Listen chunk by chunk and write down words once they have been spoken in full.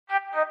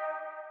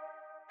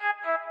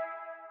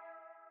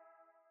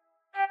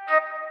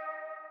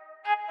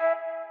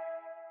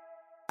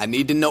I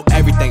need to know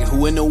everything,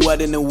 who and the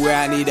what and the where,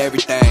 I need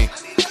everything.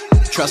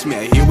 Trust me,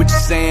 I hear what you're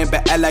saying,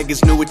 but act like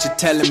it's new what you're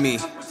telling me.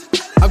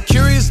 I'm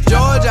curious,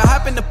 George, I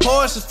hop in the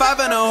Porsche, it's 5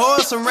 and a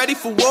horse, I'm ready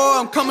for war,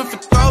 I'm coming for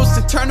throats,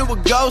 to turn to a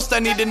ghost, I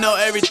need to know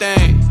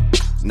everything.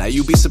 Now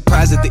you be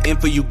surprised at the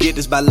info you get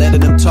is by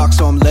letting them talk,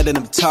 so I'm letting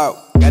them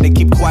talk. Gotta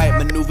keep quiet,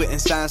 maneuver in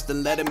silence,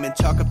 then let them in,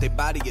 chalk up their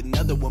body,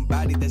 another one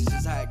body, that's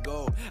just how it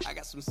go. I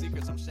got some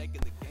secrets, I'm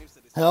shaking the game.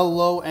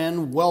 Hello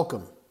and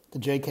welcome to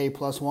JK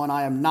Plus One.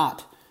 I am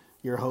not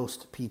your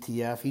host,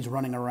 PTF. He's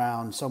running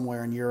around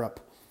somewhere in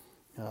Europe.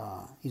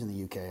 He's in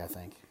the UK, I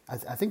think. I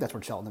think that's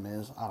where Cheltenham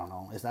is. I don't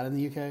know. Is that in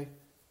the UK?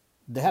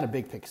 They had a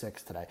big pick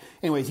six today.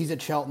 Anyways, he's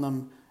at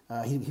Cheltenham.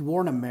 He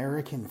wore an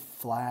American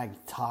flag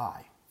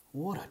tie.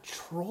 What a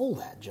troll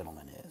that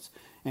gentleman is.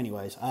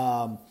 Anyways,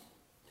 I'm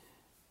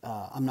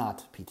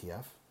not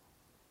PTF.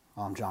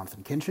 I'm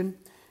Jonathan Kinchin,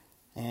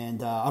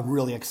 and I'm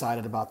really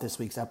excited about this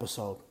week's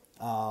episode.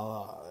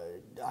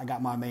 I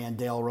got my man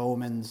Dale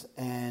Romans,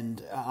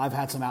 and I've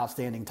had some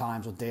outstanding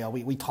times with Dale.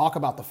 We talk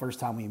about the first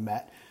time we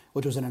met,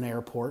 which was in an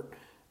airport,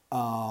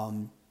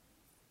 and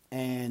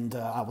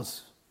I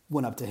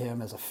went up to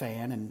him as a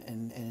fan,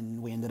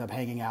 and we ended up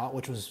hanging out,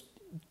 which was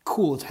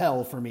cool as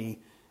hell for me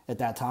at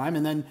that time.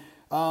 And then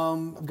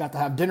I've got to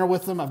have dinner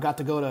with him. I've got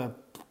to go to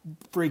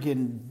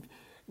freaking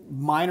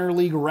minor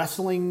league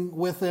wrestling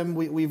with him.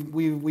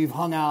 We've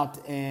hung out,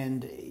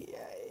 and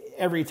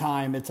every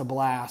time it's a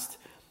blast.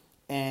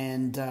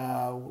 And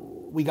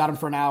we got him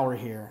for an hour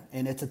here,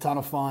 and it's a ton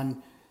of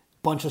fun,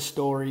 bunch of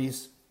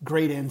stories,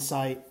 great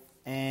insight,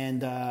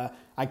 and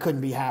I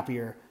couldn't be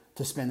happier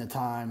to spend the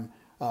time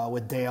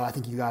with Dale. I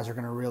think you guys are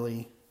going to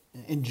really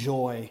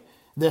enjoy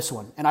this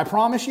one. And I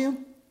promise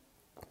you,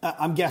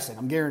 I'm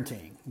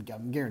guaranteeing, you're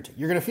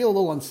going to feel a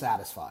little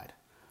unsatisfied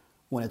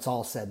when it's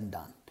all said and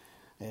done.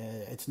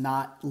 It's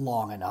not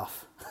long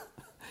enough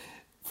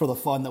for the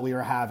fun that we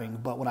were having,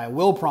 but what I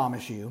will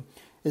promise you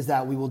is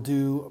that we will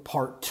do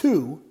part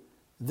 2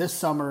 this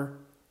summer,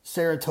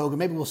 Saratoga.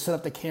 Maybe we'll set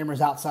up the cameras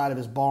outside of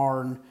his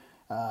barn,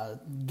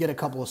 get a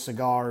couple of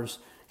cigars,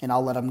 and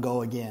I'll let him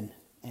go again.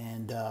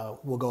 And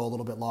we'll go a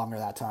little bit longer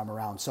that time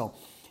around. So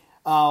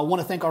I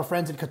want to thank our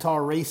friends at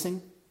Qatar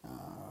Racing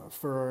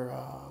for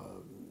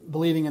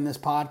believing in this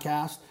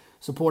podcast,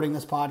 supporting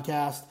this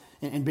podcast,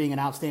 and being an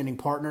outstanding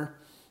partner.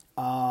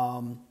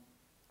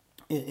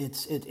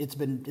 It's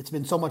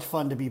been so much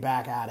fun to be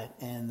back at it,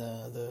 and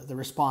the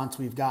response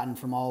we've gotten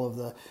from all of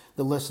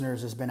the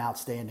listeners has been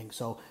outstanding.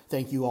 So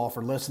thank you all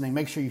for listening.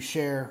 Make sure you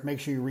share,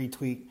 make sure you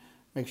retweet,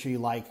 make sure you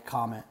like,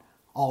 comment,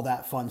 all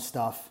that fun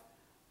stuff.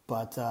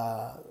 But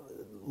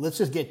let's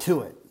just get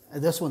to it.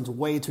 This one's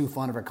way too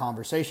fun of a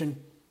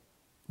conversation.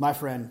 My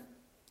friend,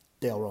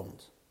 Dale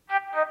Romans.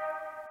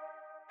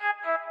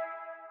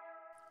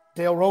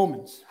 Dale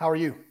Romans, how are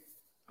you?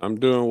 I'm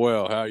doing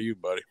well. How are you,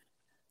 buddy?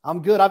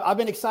 I'm good. I've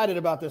been excited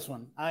about this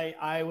one.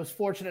 I was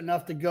fortunate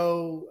enough to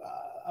go.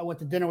 I went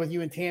to dinner with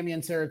you and Tammy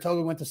in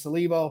Saratoga, went to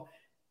Salibo,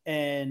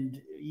 and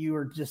you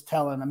were just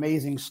telling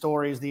amazing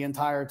stories the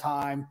entire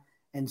time.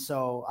 And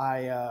so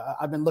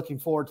I've been looking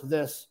forward to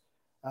this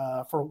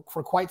for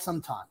quite some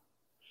time.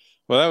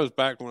 Well, that was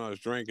back when I was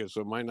drinking,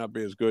 so it might not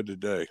be as good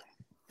today.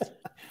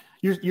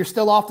 You're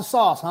still off the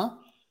sauce, huh?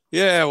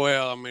 Yeah,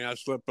 well, I mean, I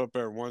slip up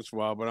every once in a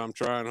while, but I'm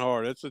trying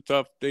hard. It's a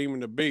tough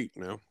demon to beat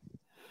now.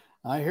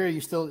 I hear you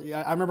still.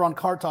 I remember on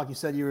Car Talk you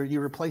said you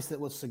replaced it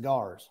with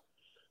cigars.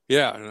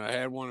 Yeah, and I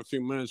had one a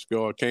few minutes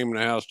ago. I came in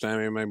the house,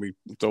 Tammy, and made me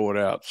throw it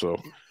out.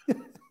 So,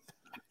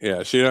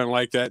 yeah, she doesn't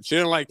like that. She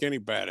doesn't like any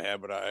bad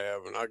habit I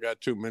have, and I got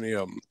too many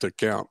of them to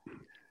count.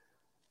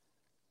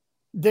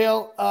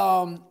 Dale,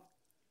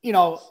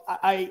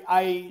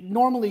 I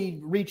normally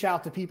reach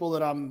out to people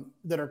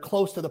that are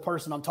close to the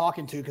person I'm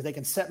talking to because they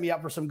can set me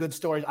up for some good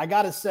stories. I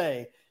got to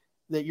say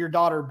that your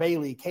daughter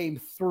Bailey came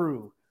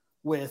through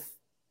with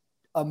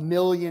a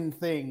million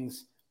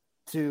things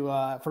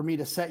for me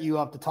to set you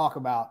up to talk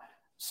about.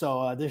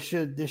 So this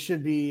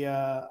should be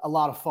a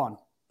lot of fun.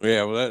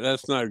 Yeah, well,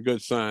 that's not a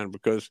good sign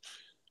because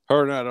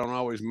her and I don't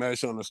always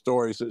mesh on the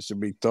stories that should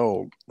be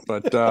told.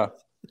 But,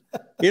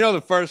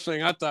 the first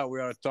thing I thought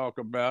we ought to talk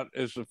about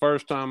is the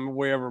first time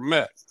we ever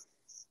met.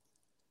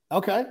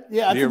 Okay.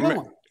 Yeah, that's a good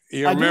one.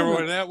 You remember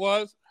when that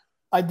was?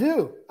 I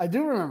do. I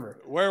do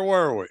remember. Where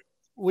were we?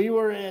 We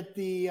were at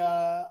the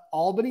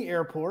Albany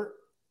airport.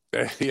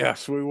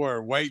 Yes, we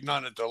were waiting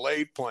on a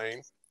delayed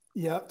plane.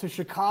 Yeah, to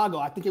Chicago.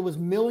 I think it was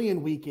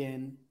Million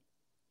Weekend.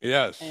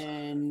 Yes.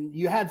 And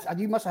you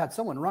must have had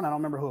someone run. I don't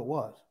remember who it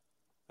was.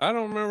 I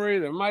don't remember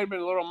either. It might have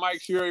been little Mike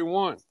Fury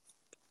won.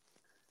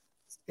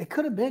 It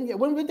could have been.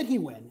 When did he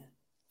win?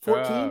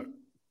 14?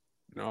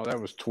 No, that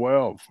was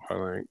 12, I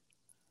think.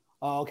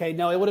 Oh, okay.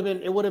 No, it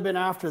would have been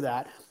after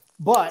that.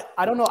 But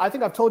I don't know. I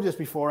think I've told you this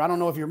before. I don't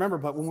know if you remember,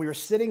 but when we were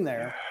sitting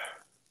there,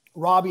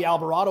 Robbie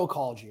Alvarado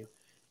called you.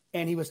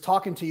 And he was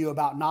talking to you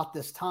about Not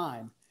This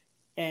Time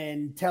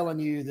and telling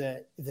you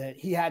that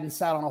he hadn't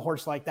sat on a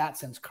horse like that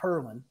since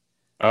Curlin.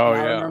 Oh,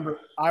 and yeah.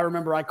 I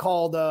remember I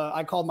called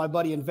my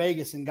buddy in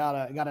Vegas and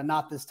got a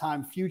Not This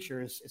Time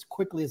future as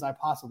quickly as I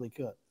possibly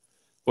could.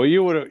 Well,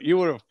 you would have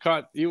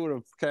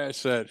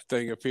cashed that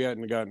thing if he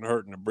hadn't gotten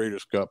hurt in the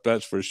Breeders' Cup.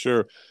 That's for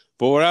sure.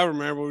 But what I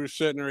remember, we were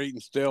sitting there eating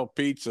stale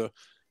pizza,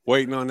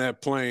 waiting on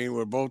that plane.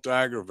 We're both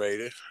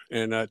aggravated,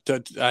 and I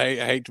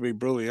hate to be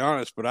brutally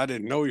honest, but I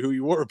didn't know who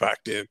you were back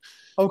then.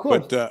 Of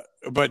course.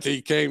 But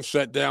he came,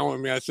 sat down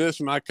with me. I said, "This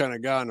is my kind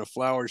of guy in a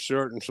flowered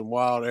shirt and some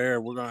wild hair.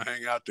 We're gonna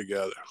hang out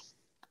together."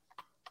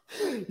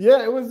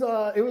 Yeah, it was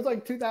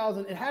like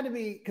 2000. It had to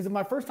be because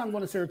my first time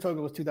going to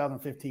Saratoga was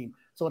 2015,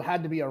 so it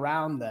had to be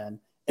around then.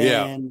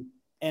 And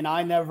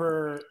I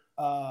never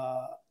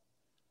I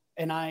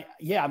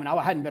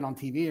hadn't been on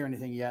TV or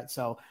anything yet,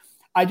 so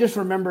I just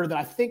remember that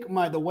I think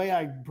the way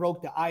I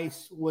broke the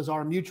ice was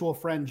our mutual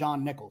friend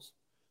John Nichols.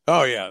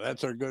 Oh yeah,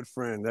 that's our good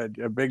friend.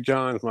 That Big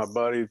John's my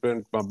buddy. He's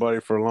been my buddy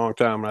for a long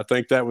time, and I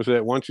think that was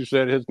it. Once you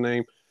said his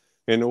name,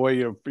 and the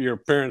way your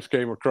parents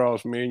came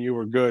across, me and you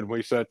were good.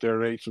 We sat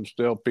there and ate some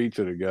stale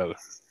pizza together.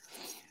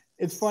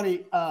 It's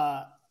funny.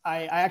 I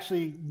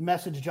actually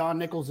messaged John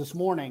Nichols this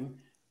morning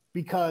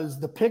because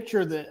the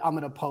picture that I'm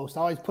going to post, I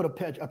always put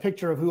a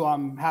picture of who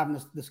I'm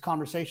having this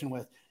conversation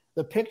with.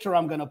 The picture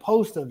I'm going to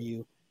post of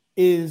you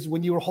is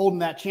when you were holding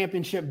that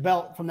championship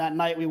belt from that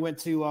night we went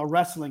to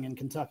wrestling in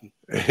Kentucky.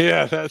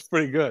 Yeah, that's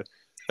pretty good.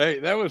 Hey,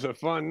 that was a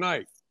fun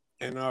night.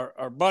 And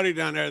our buddy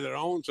down there that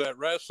owns that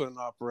wrestling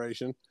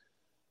operation,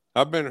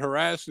 I've been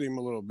harassing him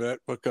a little bit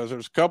because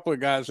there's a couple of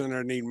guys in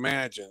there need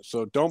managing.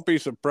 So don't be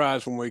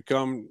surprised when we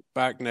come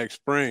back next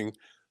spring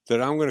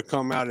that I'm going to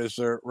come out as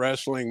their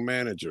wrestling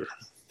manager.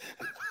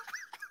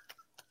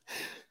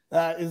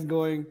 That is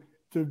going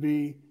to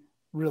be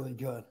really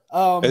good.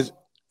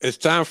 It's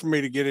time for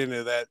me to get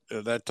into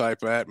that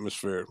type of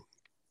atmosphere.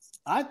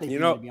 I think you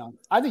need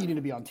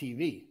to be on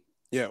TV.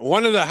 Yeah,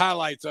 one of the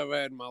highlights I've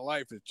had in my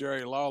life is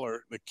Jerry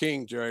Lawler, the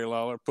King Jerry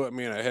Lawler, put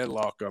me in a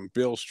headlock on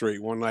Beale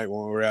Street one night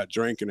when we were out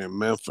drinking in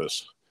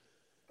Memphis.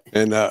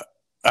 And I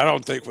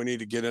don't think we need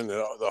to get into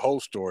the whole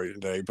story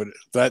today, but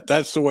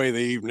that's the way the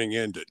evening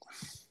ended.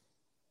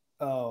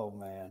 Oh,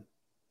 man.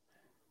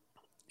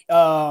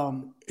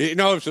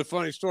 It's a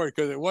funny story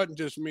because it wasn't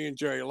just me and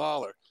Jerry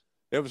Lawler.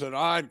 It was an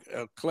odd,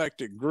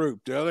 eclectic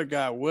group. The other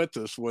guy with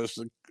us was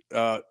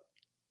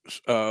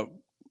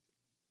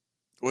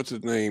what's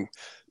his name?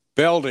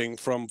 Belding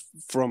from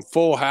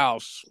Full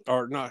House,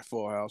 or not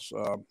Full House.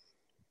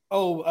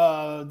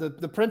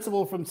 The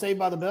principal from Saved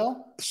by the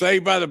Bell?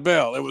 Saved by the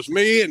Bell. It was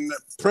me and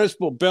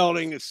Principal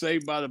Belding at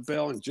Saved by the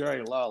Bell and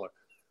Jerry Lawler.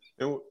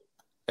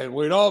 And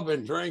we'd all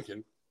been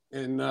drinking.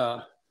 And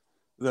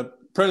the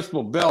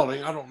Principal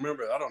Belding, I don't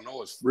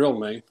know his real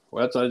name.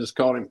 I just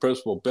called him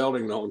Principal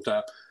Belding the whole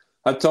time.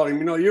 I told him,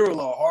 you were a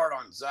little hard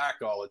on Zach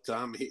all the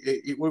time.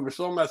 We were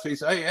so messy. He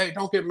said, hey,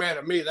 don't get mad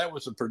at me. That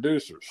was the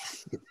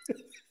producers.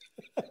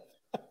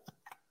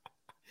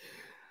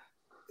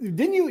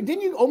 Didn't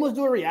you almost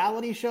do a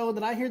reality show?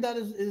 Did I hear that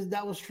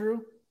was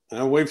true?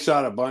 And we've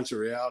shot a bunch of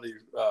reality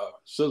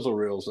sizzle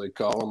reels, they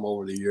call them,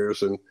 over the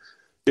years. And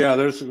yeah,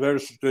 there's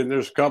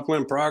a couple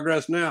in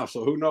progress now.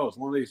 So who knows?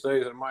 One of these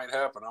days it might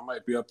happen. I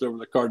might be up there with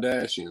the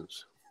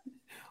Kardashians.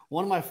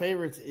 One of my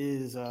favorites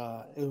is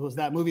it was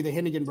that movie the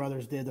Hennigan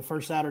brothers did, the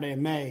first Saturday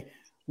in May,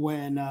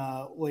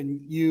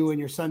 when you and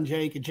your son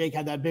Jake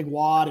had that big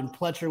wad and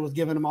Pletcher was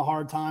giving him a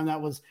hard time.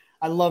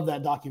 I love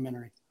that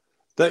documentary.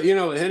 The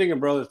Hennigan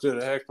brothers did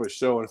a heck of a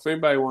show, and if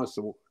anybody wants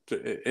to,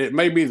 it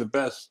may be the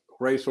best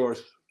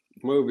racehorse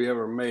movie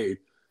ever made.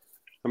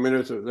 I mean,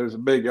 there's a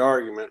big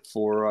argument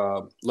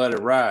for Let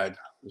It Ride.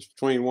 It's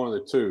between one of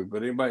the two,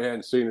 but anybody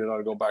hadn't seen it ought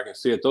to go back and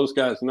see it. Those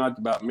guys, not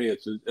about me.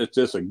 It's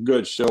just a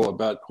good show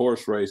about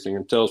horse racing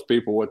and tells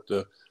people what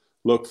to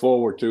look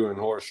forward to in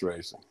horse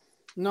racing.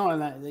 No,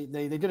 and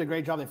they did a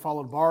great job. They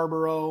followed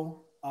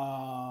Barbaro,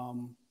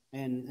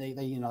 and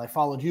they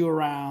followed you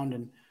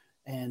around,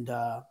 and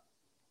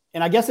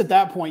I guess at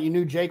that point you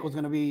knew Jake was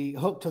going to be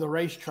hooked to the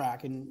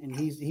racetrack, and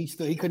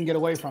he couldn't get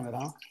away from it,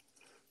 huh?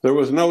 There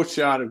was no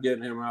shot of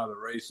getting him out of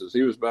the races.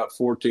 He was about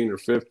 14 or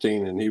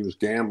 15, and he was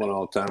gambling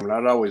all the time. And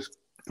I'd always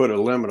put a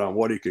limit on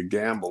what he could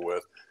gamble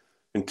with.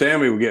 And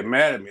Tammy would get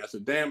mad at me. I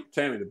said, damn,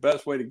 Tammy, the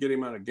best way to get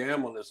him out of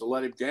gambling is to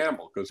let him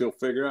gamble because he'll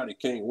figure out he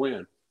can't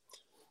win.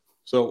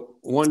 So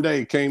one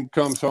day he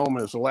comes home,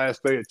 and it's the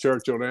last day at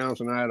Churchill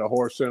Downs, and I had a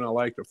horse in I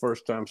liked, the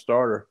first-time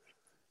starter.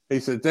 He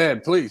said,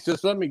 Dad, please,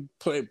 just let me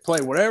play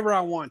whatever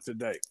I want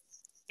today.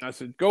 I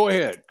said, go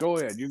ahead.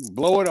 You can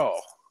blow it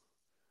all.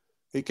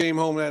 He came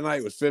home that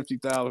night with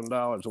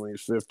 $50,000 when he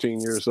was 15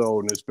 years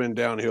old, and it's been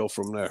downhill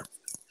from there.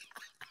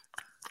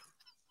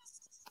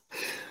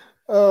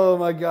 Oh,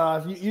 my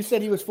gosh. You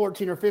said he was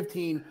 14 or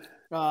 15.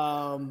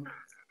 When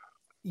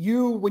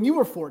you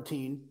were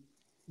 14,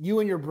 you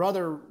and your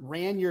brother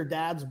ran your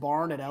dad's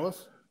barn at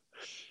Ellis?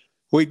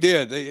 We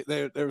did.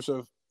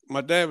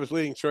 My dad was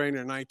leading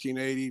trainer in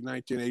 1980,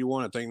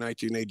 1981, I think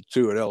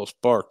 1982 at Ellis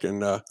Park,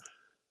 and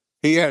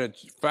he had a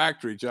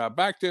factory job.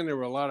 Back then, there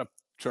were a lot of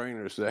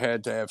trainers that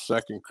had to have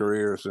second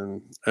careers,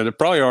 and they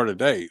probably are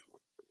today.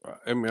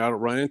 I mean, I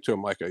don't run into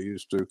him like I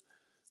used to,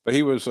 but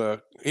he was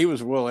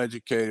well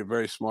educated,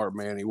 very smart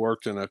man. He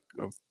worked in a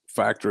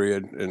factory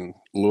in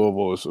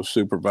Louisville as a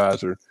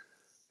supervisor,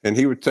 And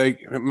he would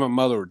take my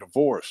mother were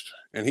divorced,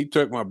 and he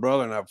took my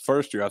brother and I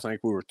first year. I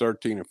think we were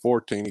 13 and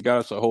 14. He got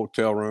us a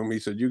hotel room. He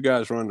said, "You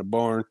guys run the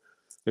barn.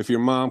 If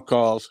your mom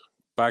calls."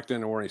 Back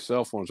then there weren't any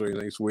cell phones or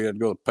anything, so we had to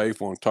go to the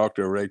payphone and talk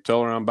to her. They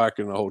tell her I'm back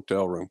in the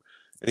hotel room,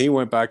 and he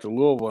went back to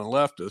Louisville and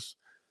left us,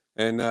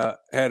 and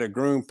had a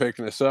groom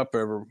picking us up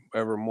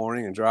every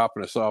morning and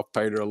dropping us off.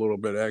 Paid her a little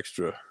bit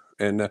extra,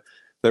 and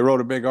they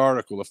wrote a big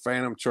article. The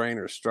Phantom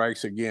Trainer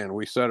strikes again.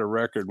 We set a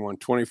record, won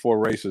 24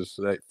 races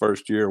that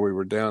first year. We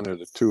were down there,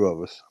 the two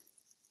of us.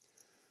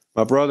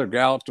 My brother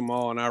galloped them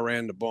all, and I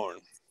ran the barn.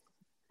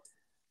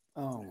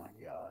 Oh my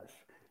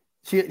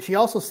gosh! She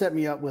also set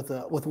me up with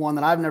one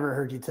that I've never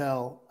heard you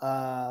tell,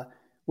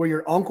 where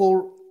your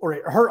uncle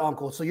or her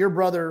uncle, so your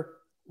brother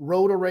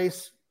rode a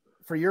race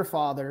for your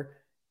father,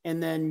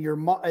 and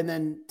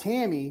then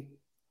Tammy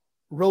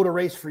rode a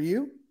race for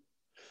you.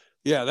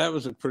 Yeah, that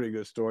was a pretty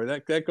good story.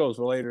 That goes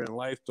later in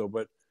life though,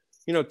 but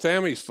you know,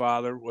 Tammy's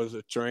father was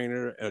a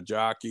trainer, a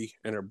jockey,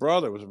 and her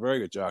brother was a very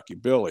good jockey,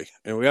 Billy.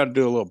 And we had to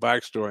do a little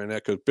backstory on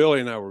that because Billy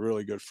and I were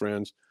really good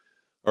friends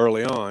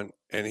early on,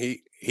 and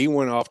he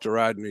went off to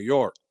ride in New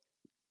York,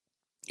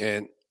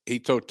 and he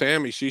told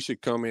Tammy she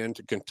should come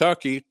into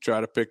Kentucky,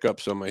 try to pick up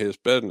some of his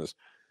business.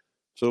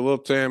 So little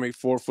Tammy,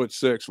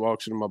 4'6",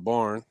 walks into my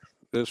barn.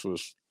 This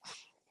was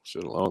a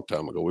long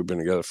time ago. We've been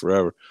together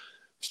forever.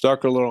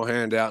 Stuck her little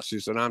hand out. She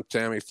said, "I'm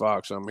Tammy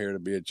Fox. I'm here to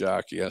be a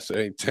jockey." I said,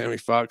 "Hey, Tammy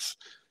Fox,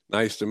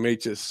 nice to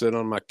meet you. Sit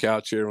on my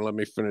couch here and let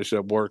me finish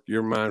up work.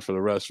 You're mine for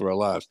the rest of our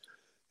lives."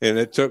 And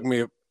it took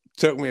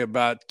me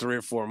about 3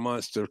 or 4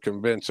 months to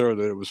convince her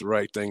that it was the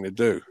right thing to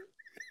do.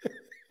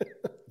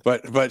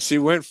 But she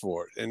went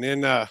for it. And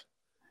then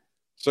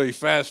so you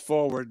fast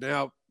forward,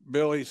 now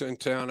Billy's in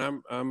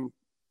town.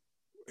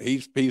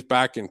 He's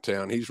back in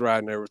town. He's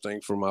riding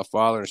everything for my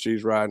father, and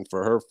she's riding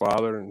for her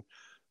father, and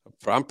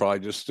I'm probably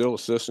just still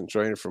assistant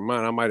trainer for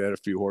mine. I might add a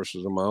few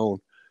horses of my own.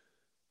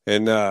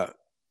 And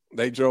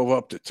they drove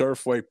up to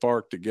Turfway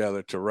Park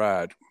together to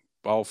ride,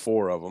 all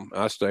 4 of them.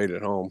 I stayed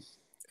at home.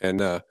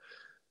 And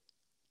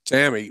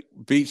Tammy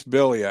beats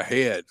Billy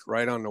ahead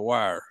right on the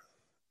wire.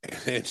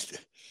 And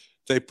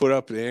they put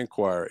up the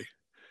inquiry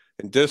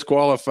and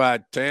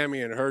disqualified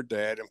Tammy and her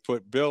dad and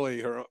put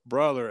Billy, her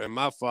brother, and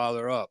my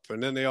father up.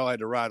 And then they all had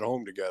to ride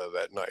home together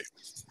that night.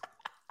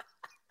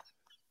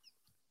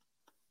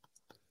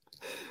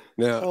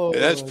 Now,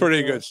 that's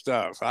pretty good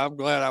stuff. I'm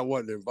glad I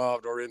wasn't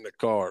involved or in the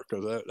car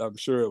because I'm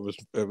sure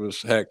it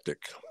was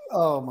hectic.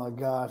 Oh my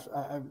gosh,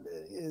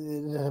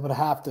 it would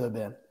have to have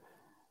been.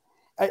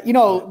 You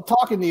know,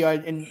 talking to you,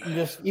 and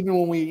just even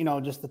when we, you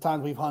know, just the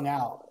times we've hung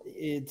out,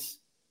 it's,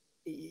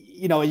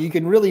 you know, you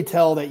can really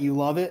tell that you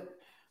love it,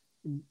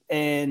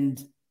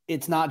 and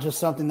it's not just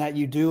something that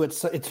you do;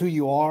 it's who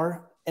you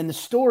are, and the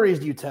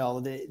stories you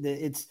tell.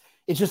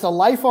 It's just a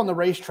life on the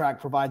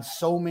racetrack provides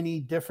so many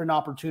different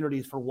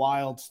opportunities for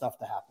wild stuff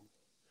to happen.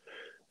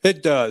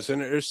 It does.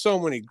 And there's so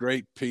many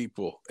great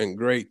people and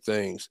great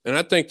things. And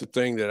I think the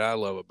thing that I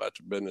love about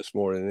the business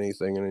more than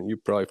anything, and you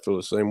probably feel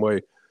the same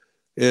way,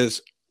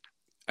 is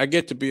I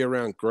get to be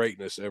around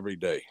greatness every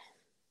day.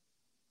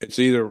 It's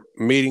either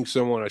meeting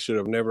someone I should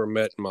have never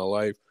met in my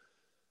life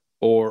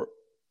or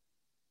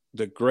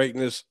the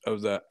greatness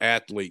of the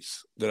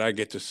athletes that I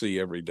get to see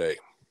every day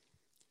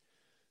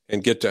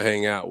and get to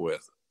hang out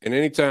with. And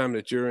anytime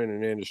that you're in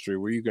an industry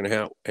where you can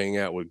hang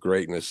out with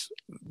greatness,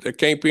 there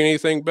can't be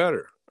anything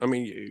better. I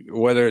mean,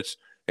 whether it's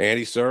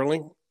Andy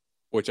Serling,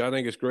 which I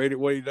think is great at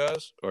what he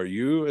does, or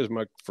you as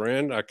my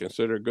friend, I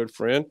consider a good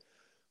friend,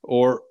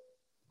 or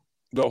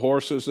the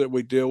horses that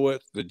we deal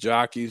with, the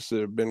jockeys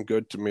that have been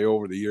good to me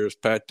over the years.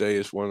 Pat Day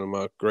is one of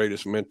my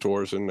greatest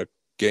mentors in the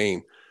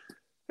game.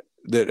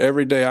 That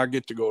every day I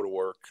get to go to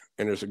work,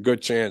 and there's a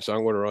good chance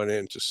I'm going to run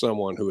into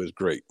someone who is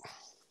great.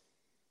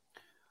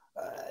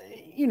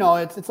 You know,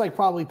 it's like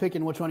probably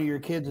picking which one of your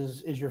kids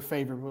is your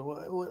favorite.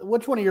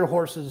 Which one of your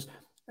horses,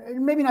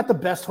 maybe not the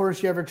best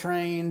horse you ever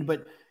trained,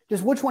 but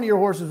just which one of your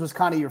horses was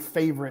kind of your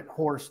favorite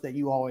horse that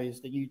you always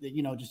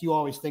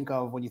think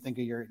of when you think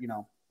of your, you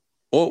know.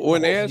 Well,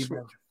 when they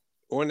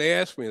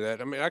ask me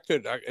that, I mean,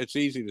 it's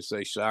easy to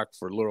say Shock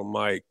for Little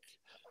Mike,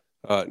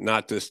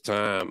 Not This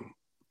Time,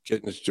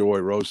 Kitten's Joy,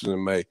 Roses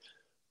in May.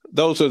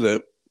 Those are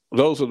the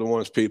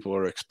ones people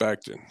are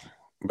expecting.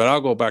 But I'll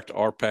go back to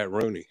R. Pat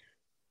Rooney.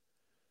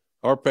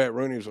 R. Pat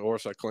Rooney was a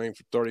horse I claimed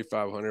for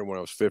 $3,500 when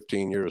I was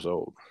 15 years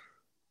old.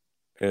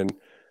 And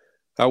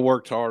I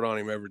worked hard on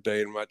him every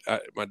day. And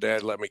my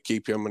dad let me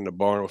keep him in the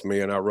barn with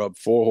me. And I rubbed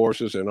 4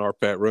 horses and R.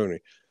 Pat Rooney.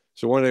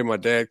 So one day my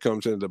dad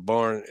comes into the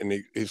barn and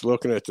he's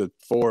looking at the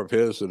 4 of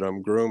his that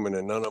I'm grooming,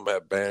 and none of them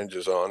have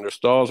bandages on. Their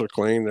stalls are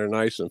clean. They're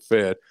nice and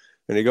fed.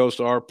 And he goes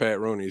to R. Pat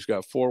Rooney. He's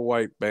got 4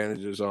 white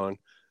bandages on,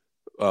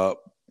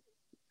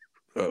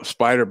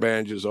 spider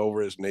bandages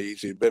over his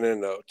knees. He'd been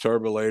in a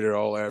turbulator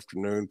all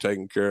afternoon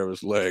taking care of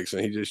his legs,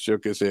 and he just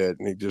shook his head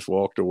and he just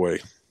walked away.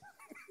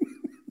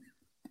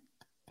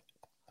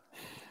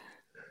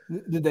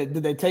 Did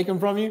they take him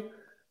from you?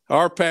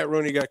 Our Pat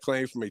Rooney got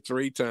claimed for me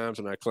 3 times,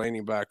 and I claimed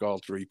him back all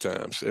 3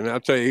 times. And I'll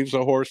tell you, he was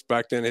a horse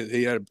back then.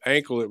 He had an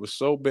ankle that was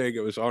so big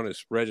it was on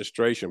his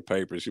registration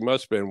papers. He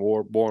must have been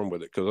born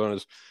with it, because on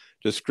his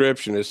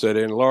description it said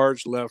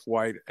enlarged left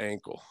white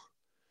ankle.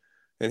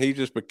 And he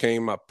just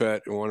became my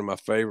pet and one of my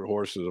favorite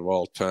horses of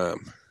all time.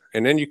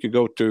 And then you could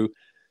go to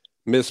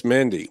Miss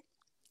Mindy.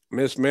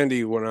 Miss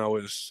Mindy, when I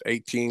was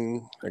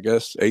 18,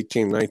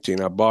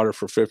 19, I bought her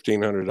for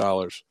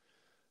 $1,500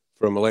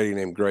 from a lady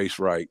named Grace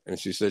Wright. And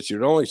she said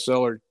she'd only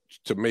sell her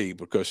to me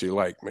because she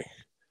liked me.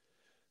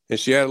 And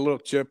she had a little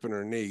chip in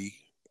her knee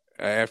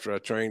after I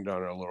trained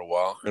on her a little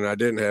while. And I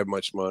didn't have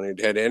much money,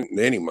 had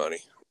any money,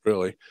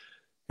 really.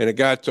 And a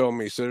guy told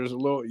me, he said, there's a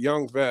little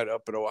young vet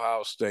up at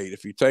Ohio State.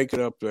 If you take it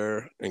up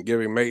there and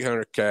give him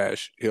 $800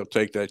 cash, he'll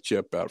take that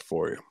chip out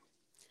for you.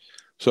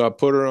 So I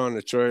put her on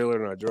the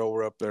trailer and I drove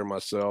her up there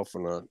myself,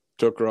 and I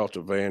took her off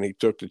the van. He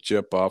took the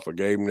chip off. I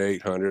gave him the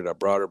 $800. I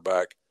brought her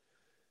back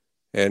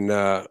and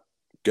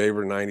gave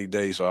her 90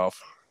 days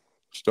off,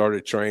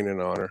 started training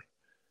on her.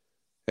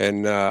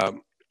 And I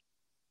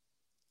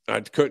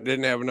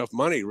didn't have enough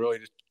money really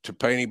to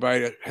pay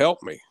anybody to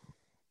help me.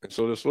 And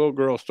so this little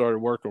girl started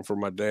working for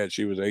my dad.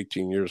 She was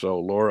 18 years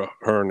old, Laura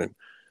Hernan.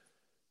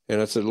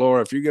 And I said,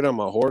 Laura, if you get on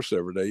my horse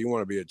every day, you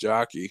want to be a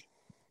jockey,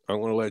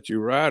 I'm going to let you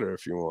ride her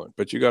if you want,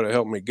 but you got to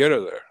help me get her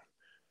there.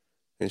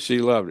 And she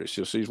loved it.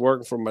 So she's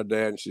working for my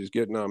dad, and she's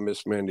getting on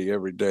Miss Mindy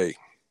every day.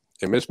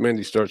 And Miss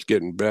Mindy starts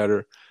getting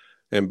better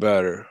and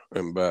better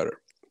and better.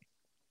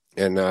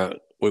 And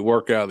we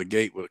work out of the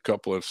gate with a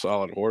couple of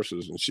solid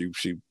horses, and she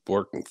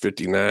worked in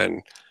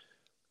 59.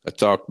 I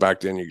talked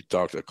back then, you could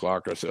talk to the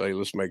clock. I said, hey,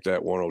 let's make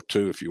that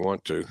 102 if you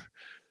want to.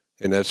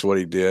 And that's what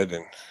he did.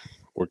 And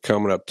we're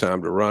coming up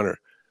time to run her.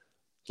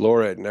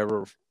 Laura had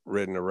never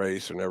ridden a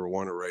race or never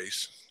won a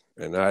race.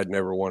 And I had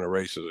never won a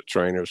race as a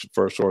trainer. It was the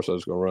first horse I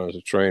was going to run as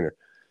a trainer.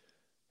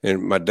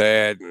 And my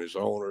dad and his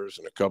owners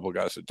and a couple of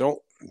guys said,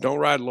 don't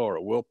ride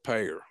Laura. We'll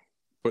pay her.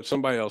 Put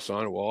somebody else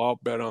on it. We'll all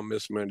bet on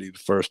Miss Mindy the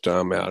first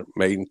time out.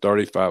 Maiden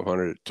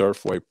 3,500 at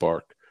Turfway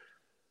Park.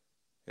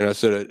 And I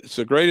said, it's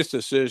the greatest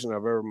decision I've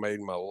ever made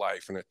in my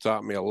life, and it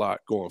taught me a lot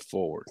going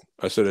forward.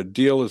 I said, a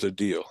deal is a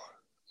deal.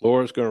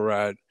 Laura's going to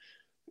ride.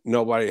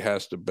 Nobody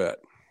has to bet.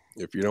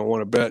 If you don't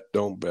want to bet,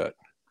 don't bet.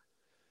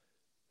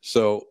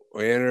 So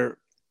we enter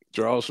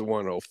Charleston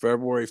 1-0,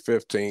 February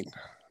 15th,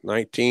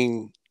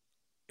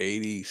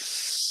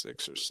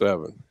 1986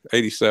 or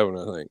 87,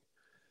 I think.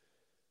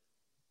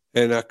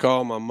 And I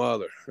called my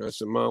mother. I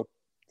said, Mom,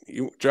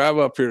 you drive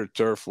up here to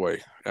Turfway,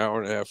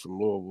 hour and a half from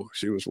Louisville.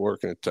 She was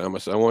working at the time. I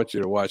said, I want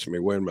you to watch me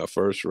win my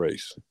first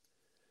race.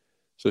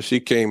 So she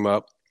came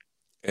up,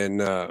 and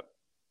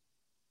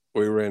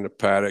we were in the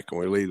paddock, and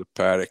we leave the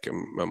paddock,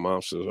 and my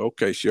mom says,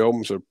 okay. She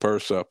opens her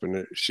purse up,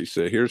 and she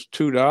said, here's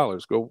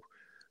 $2. Go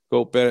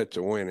bet it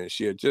to win. And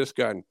she had just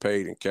gotten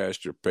paid and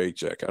cashed her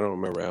paycheck. I don't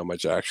remember how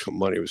much actual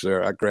money was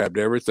there. I grabbed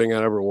everything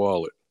out of her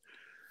wallet,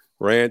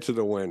 ran to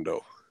the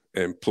window,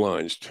 and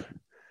plunged.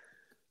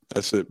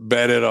 I said,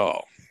 bet it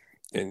all.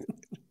 And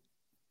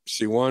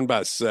she won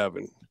by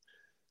 7,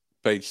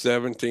 paid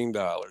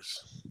 $17.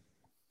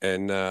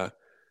 And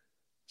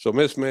so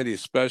Miss Mindy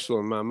is special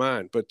in my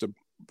mind. But the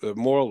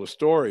moral of the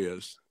story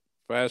is,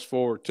 fast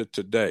forward to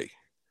today,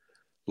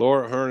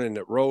 Laura Hernan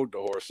that rode the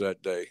horse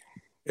that day,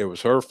 it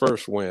was her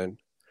first win.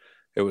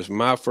 It was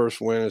my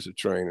first win as a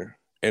trainer.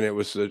 And it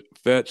was the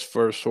vet's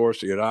first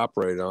horse he had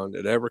operated on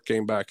that ever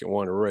came back and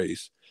won a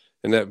race.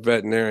 And that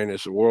veterinarian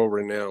is the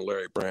world-renowned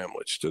Larry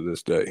Bramlage to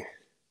this day.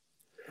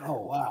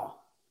 Oh, wow.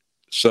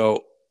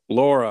 So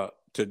Laura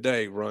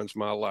today runs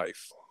my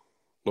life.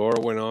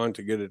 Laura went on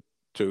to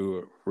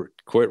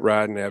quit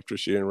riding after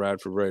she didn't ride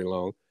for very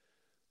long.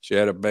 She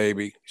had a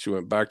baby. She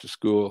went back to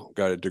school,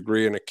 got a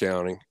degree in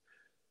accounting,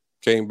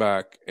 came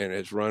back, and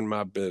has run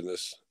my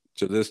business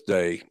to this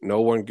day.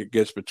 No one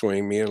gets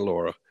between me and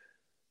Laura.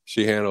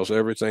 She handles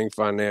everything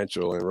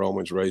financial in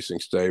Roman's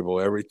Racing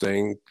Stable,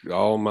 everything,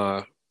 all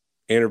my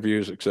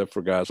interviews, except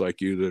for guys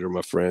like you that are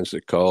my friends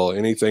that call.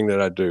 Anything that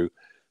I do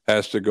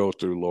has to go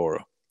through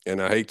Laura. And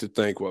I hate to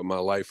think what my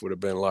life would have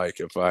been like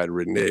if I had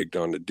reneged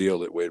on the deal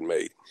that we had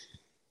made.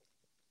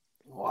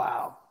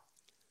 Wow.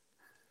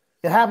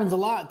 It happens a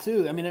lot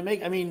too. I mean,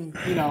 in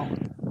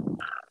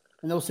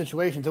those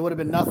situations, it would have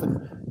been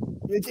nothing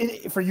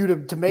for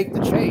you to make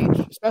the change,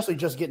 especially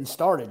just getting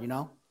started,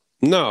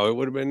 No, it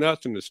would have been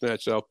nothing to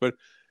snatch off, but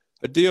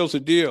a deal's a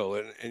deal.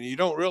 And you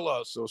don't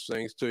realize those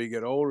things till you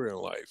get older in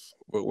life.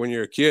 But when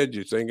you're a kid,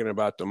 you're thinking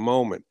about the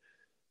moment.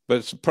 But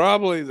it's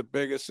probably the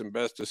biggest and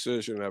best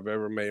decision I've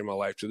ever made in my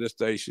life. To this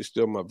day, she's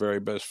still my very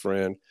best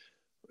friend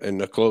and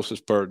the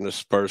closest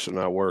person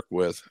I work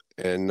with.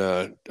 And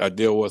I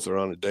deal with her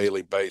on a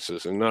daily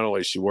basis. And not only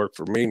does she work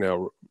for me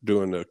now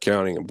doing the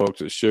accounting and books,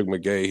 it's Shug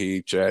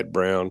McGahee, Chad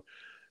Brown,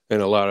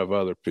 and a lot of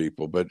other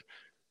people. But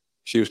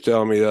she was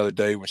telling me the other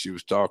day when she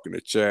was talking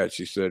to Chad,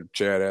 she said,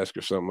 Chad asked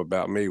her something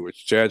about me,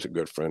 which Chad's a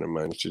good friend of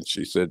mine.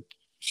 She said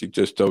she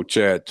just told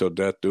Chad, till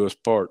death do us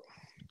part.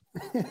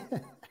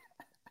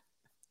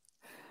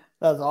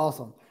 That's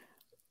awesome.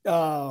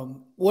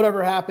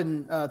 Whatever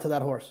happened to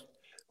that horse?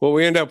 Well,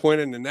 we end up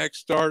winning the next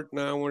start,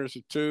 9 winners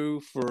of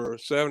 2 for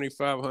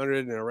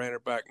 7,500, and I ran her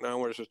back 9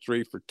 winners of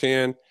 3 for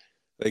 10.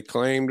 They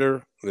claimed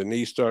her. The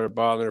knee started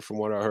bothering her from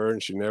what I heard,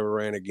 and she never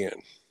ran again.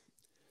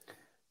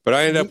 But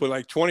I ended up with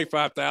like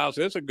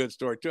 25,000. It's a good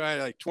story too. I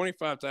had like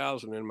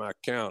 25,000 in my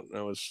account. And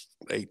I was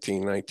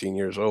 18, 19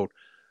 years old.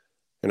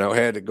 And I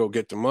had to go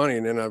get the money.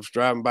 And then I was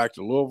driving back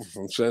to Louisville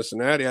from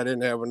Cincinnati. I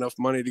didn't have enough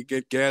money to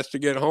get gas to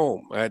get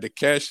home. I had to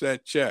cash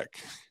that check.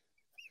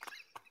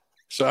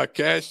 So I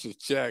cashed the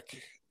check.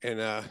 And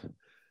I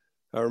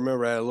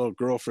remember I had a little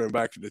girlfriend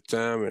back at the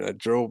time. And I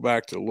drove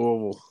back to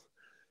Louisville.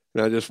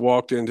 And I just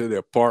walked into the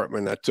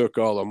apartment. I took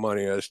all the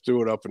money. I just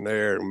threw it up in the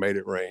air and made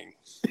it rain.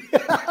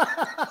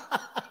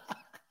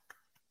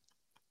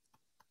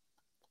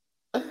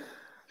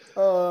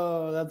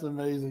 Oh, that's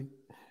amazing.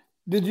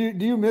 Do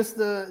you miss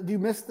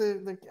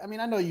the I mean,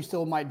 I know you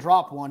still might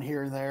drop one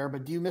here and there,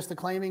 but do you miss the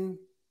claiming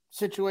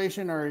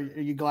situation, or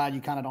are you glad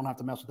you kind of don't have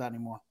to mess with that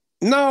anymore?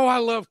 No, I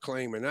love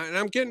claiming, and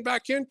I'm getting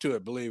back into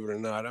it, believe it or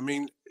not. I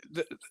mean,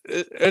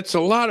 it's a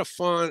lot of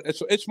fun.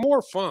 It's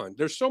more fun.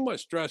 There's so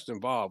much stress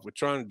involved with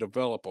trying to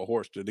develop a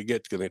horse to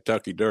get to the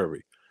Kentucky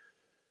Derby.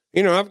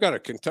 You know, I've got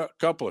a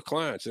couple of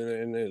clients,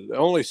 and the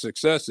only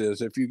success is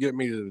if you get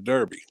me to the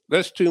Derby.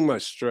 That's too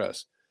much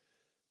stress.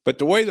 But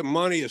the way the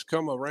money has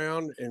come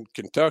around in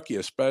Kentucky,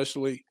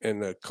 especially,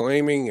 and the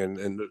claiming and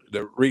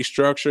the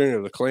restructuring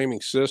of the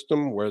claiming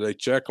system, where they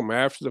check them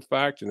after the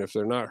fact, and if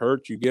they're not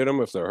hurt, you get them.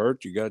 If they're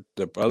hurt, you got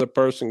the other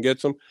person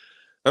gets them.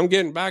 I'm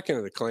getting back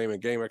into the claiming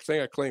game. I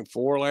think I claimed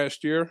 4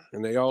 last year,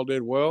 and they all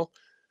did well.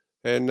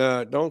 And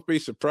don't be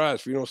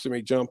surprised if you don't see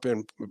me jump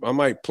in. I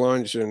might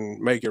plunge and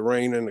make it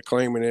rain in the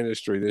claiming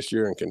industry this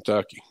year in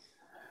Kentucky.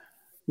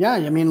 Yeah,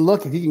 I mean,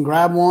 look, if you can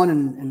grab one,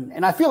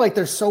 and I feel like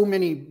there's so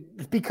many,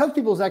 because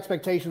people's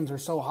expectations are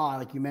so high.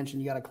 Like you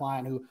mentioned, you got a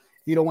client who,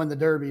 if you don't win the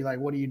Derby, like,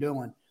 what are you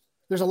doing?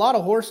 There's a lot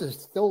of horses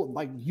still,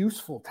 like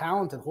useful,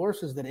 talented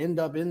horses that end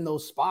up in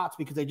those spots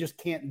because they just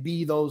can't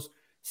be those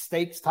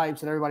stakes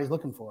types that everybody's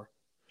looking for.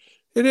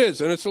 It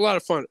is, and it's a lot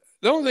of fun.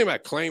 The only thing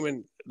about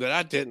claiming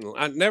that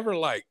I never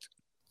liked,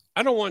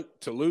 I don't want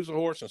to lose a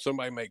horse and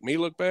somebody make me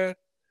look bad,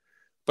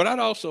 but I'd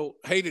also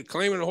hated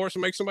claiming a horse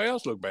and make somebody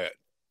else look bad.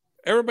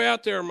 Everybody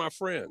out there are my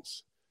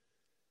friends,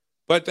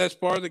 but that's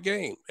part of the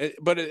game.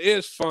 But it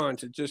is fun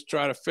to just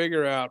try to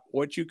figure out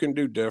what you can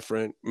do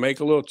different, make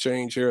a little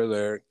change here or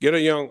there, get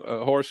a young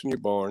horse in your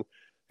barn,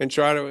 and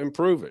try to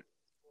improve it.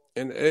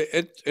 And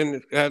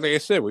and like I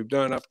said, we've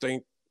done, I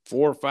think,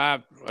 4 or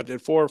 5. I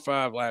did 4 or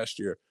 5 last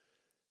year,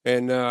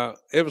 and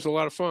it was a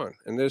lot of fun.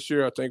 And this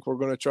year, I think we're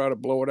going to try to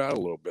blow it out a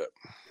little bit.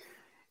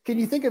 Can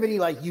you think of any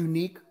like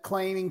unique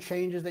claiming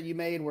changes that you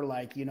made where,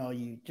 like, you know,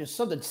 you just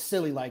something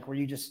silly, like where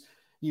you just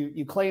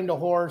you claimed a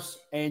horse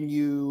and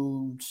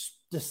you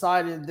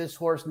decided this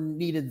horse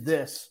needed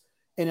this,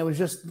 and it was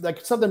just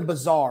like something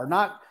bizarre,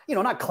 not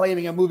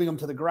claiming and moving them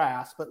to the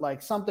grass, but like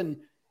something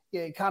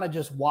kind of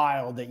just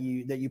wild that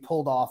you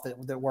pulled off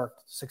that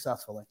worked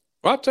successfully?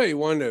 Well, I'll tell you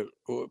one that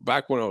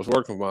back when I was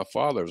working with my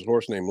father, there was a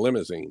horse named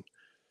Limousine,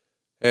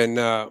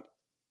 and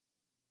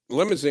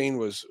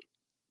Limousine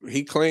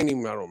he claimed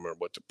him. I don't remember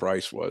what the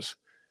price was,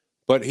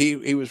 but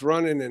he was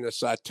running in a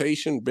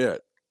citation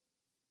bit,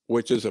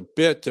 which is a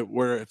bit that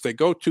where if they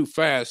go too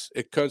fast,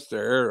 it cuts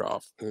their air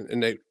off.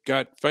 And they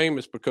got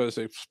famous because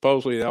they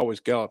always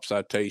gallop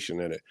citation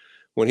in it.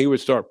 When he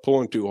would start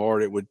pulling too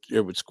hard, it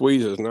would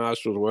squeeze his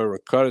nostrils or whatever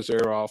and cut his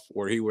air off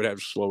where he would have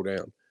to slow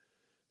down.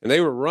 And they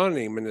were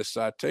running him in this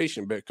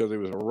citation bit because it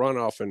was a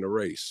runoff in the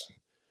race.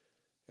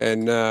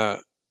 And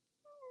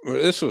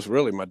this was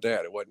really my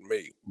dad. It wasn't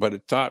me, but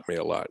it taught me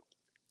a lot.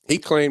 He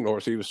claimed the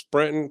horse. He was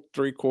sprinting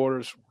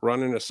 3/4,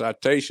 running a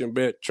citation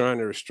bit, trying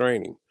to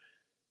restrain him.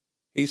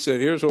 He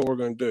said, here's what we're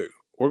going to do.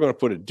 We're going to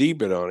put a D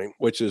bit on him,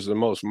 which is the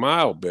most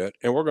mile bit,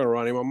 and we're going to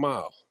run him a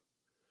mile.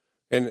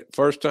 And the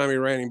first time he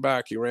ran him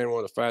back, he ran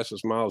one of the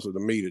fastest miles of the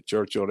meet at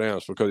Churchill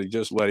Downs because he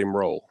just let him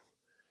roll.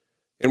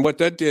 And what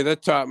that did,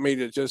 that taught me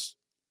to just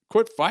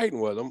quit fighting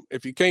with them.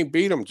 If you can't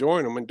beat them,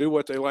 join them and do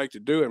what they like to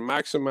do and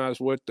maximize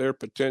what their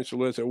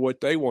potential is and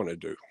what they want to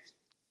do.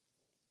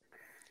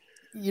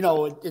 You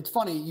know, it's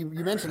funny you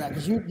mentioned that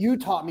because you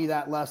taught me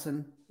that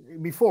lesson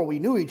before we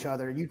knew each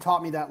other. You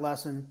taught me that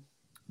lesson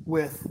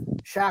with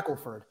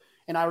Shackelford.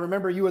 And I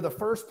remember you were the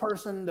first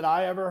person that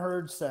I ever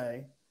heard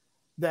say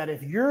that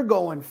if you're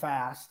going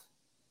fast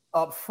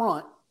up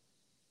front,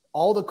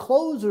 all the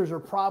closers are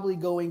probably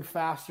going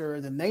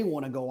faster than they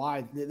want to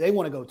go. They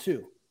want to go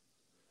too.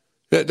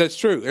 That's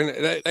true.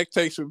 And that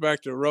takes me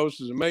back to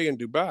Roses and May in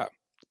Dubai.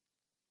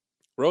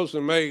 Roses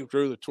and May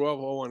drew the 12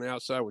 hole on the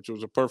outside, which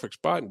was a perfect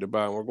spot in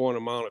Dubai. And we're going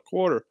 1.25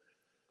 miles.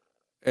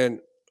 And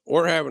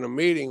we're having a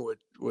meeting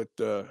with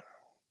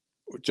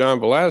John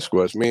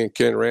Velasquez, me and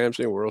Ken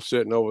Ramsey. We're all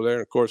sitting over there.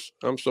 And of course,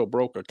 I'm so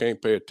broke I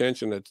can't pay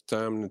attention at the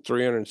time. And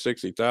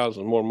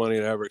 $360,000 more money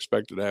than I ever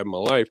expected to have in my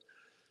life.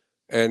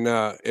 And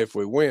if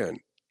we win,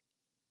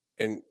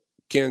 and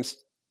Ken's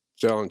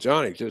telling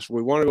Johnny,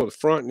 we want to go to the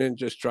front and then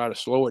just try to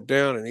slow it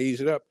down and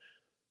ease it up.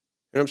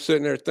 And I'm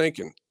sitting there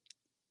thinking,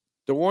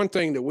 the one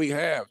thing that we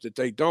have that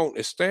they don't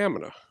is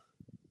stamina.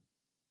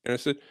 And I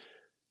said,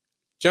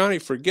 Johnny,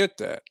 forget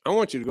that. I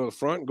want you to go to the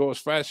front and go as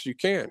fast as you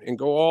can and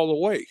go all the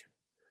way.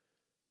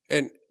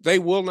 And they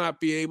will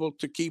not be able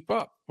to keep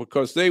up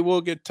because they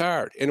will get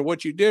tired. And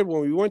what you did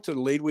when we went to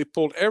the lead, we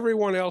pulled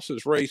everyone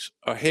else's race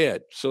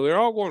ahead. So they're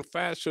all going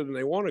faster than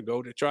they want to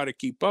go to try to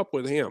keep up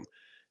with him.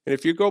 And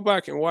if you go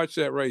back and watch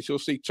that race, you'll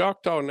see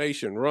Choctaw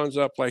Nation runs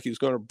up like he's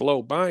going to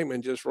blow by him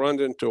and just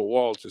runs into a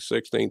wall at the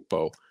 16th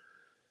pole.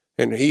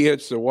 And he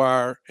hits the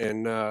wire,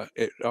 and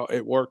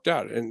it worked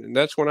out. And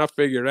that's when I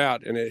figured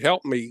out, and it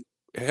helped me.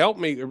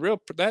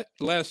 That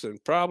lesson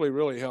probably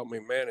really helped me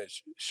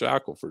manage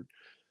Shackelford,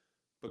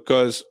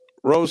 because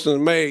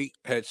Rosen May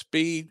had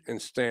speed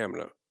and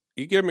stamina.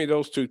 You give me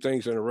those two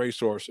things in a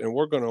racehorse, and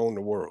we're going to own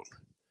the world.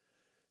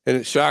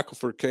 And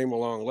Shackelford came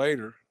along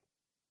later,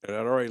 and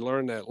I'd already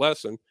learned that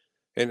lesson.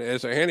 And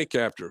as a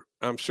handicapper,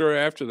 I'm sure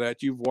after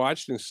that you've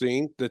watched and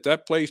seen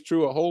that plays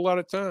true a whole lot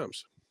of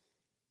times.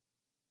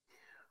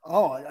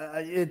 Oh,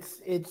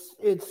 it's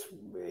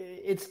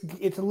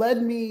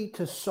led me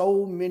to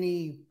so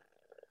many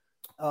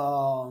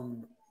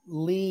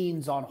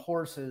leans on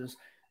horses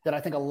that I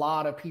think a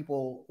lot of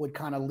people would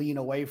kind of lean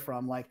away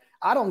from. Like,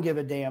 I don't give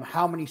a damn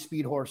how many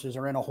speed horses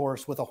are in a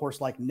horse with a horse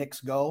like Knicks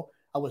Go.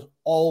 I was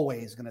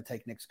always going to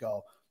take Knicks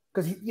Go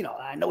because,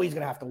 I know he's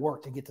going to have to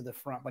work to get to the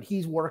front, but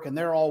he's working.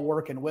 They're all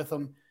working with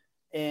him.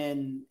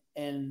 And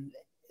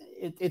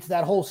it's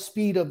that whole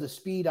speed of the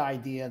speed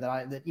idea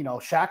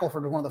that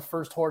Shackelford was one of the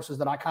first horses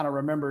that I kind of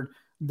remembered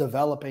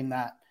developing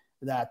that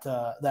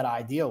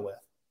idea with.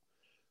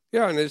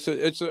 Yeah, and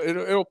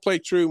it'll play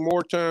true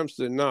more times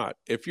than not.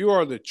 If you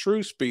are the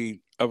true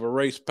speed of a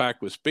race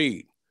packed with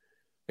speed,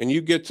 and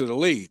you get to the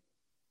lead,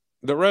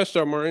 the rest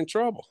of them are in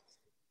trouble.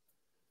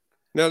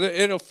 Now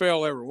it'll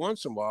fail every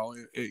once in a while.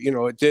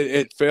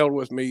 It failed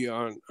with me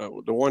on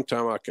the one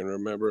time I can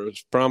remember. It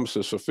was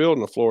Promises Fulfilled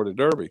in the Florida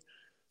Derby.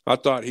 I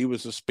thought he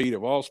was the speed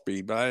of all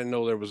speed, but I didn't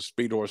know there was a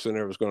speed horse in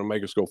there that was going to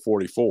make us go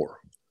 44.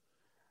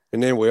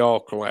 And then we all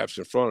collapsed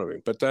in front of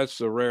him. But that's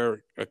a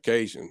rare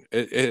occasion.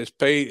 It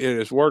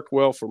has worked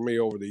well for me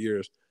over the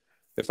years.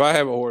 If I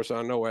have a horse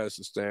I know has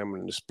the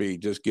stamina and the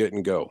speed, just get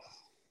and go.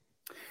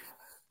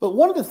 But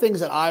one of the things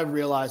that I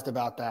realized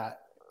about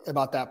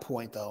that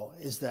point, though,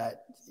 is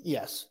that,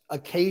 yes,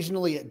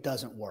 occasionally it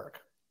doesn't work.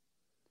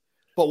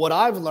 But what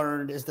I've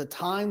learned is the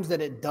times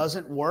that it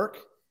doesn't work,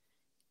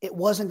 it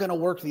wasn't going to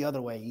work the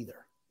other way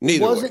either.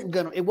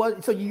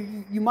 So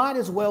you might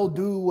as well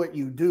do what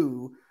you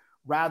do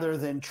rather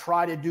than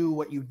try to do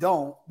what you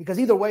don't, because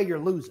either way you're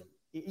losing.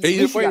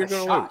 Either way you're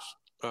going to lose.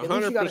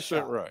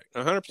 100% right.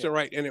 100%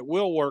 right. And it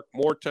will work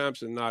more times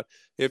than not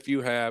if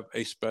you have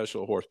a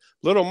special horse.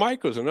 Little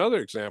Mike was another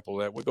example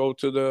of that. We go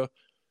to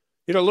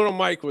Little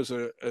Mike was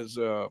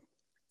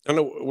I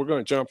know we're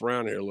going to jump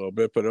around here a little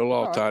bit, but it'll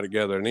all tie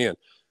together in the end.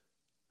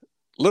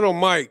 Little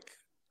Mike,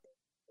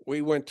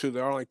 we went to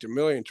the Arlington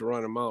Million to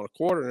run 1.25 miles,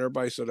 and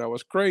everybody said I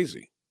was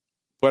crazy.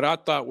 But I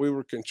thought we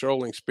were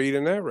controlling speed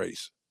in that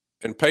race,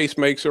 and pace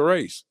makes a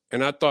race.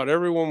 And I thought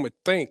everyone would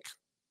think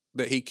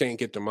that he can't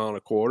get the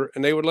 1.25 miles,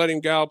 and they would let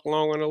him gallop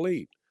along on the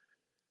lead.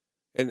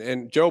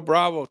 And Joe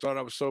Bravo thought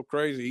I was so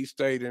crazy. He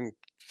stayed in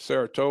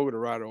Saratoga to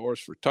ride a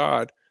horse for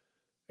Todd,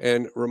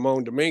 and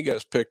Ramon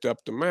Dominguez picked up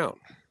the mount.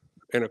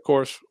 And, of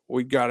course,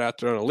 we got out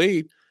there on the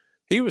lead.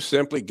 He was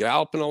simply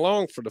galloping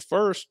along for the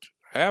first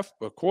a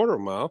quarter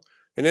mile,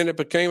 and then it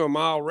became a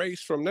mile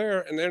race from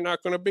there, and they're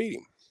not going to beat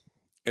him.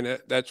 And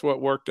that's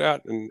what worked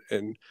out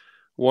and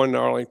won the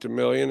Arlington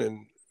Million.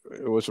 And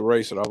it was a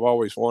race that I've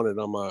always wanted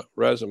on my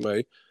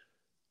resume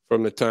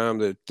from the time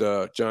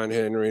that John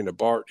Henry and the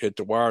Bart hit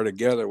the wire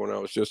together when I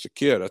was just a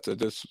kid. I thought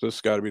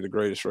this got to be the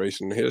greatest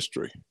race in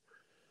history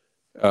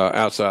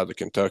outside the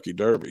Kentucky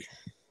Derby.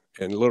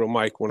 And Little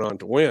Mike went on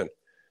to win.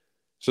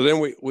 So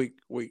then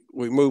we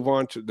move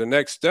on to the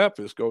next step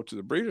is go to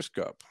the Breeders'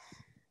 Cup.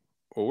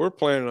 Well, we're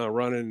planning on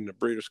running the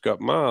Breeders'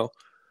 Cup Mile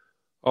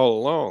all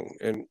along.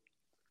 And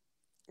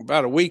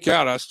about a week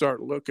out, I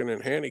start looking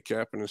and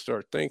handicapping and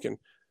start thinking,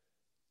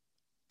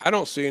 I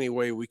don't see any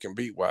way we can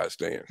beat Wise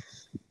Dan.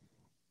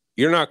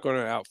 You're not going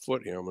to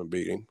outfoot him and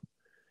beat him.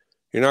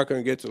 You're not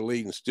going to get to the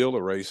lead and steal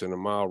the race in a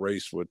mile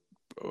race with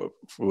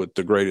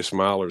the greatest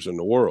milers in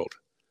the world.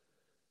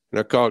 And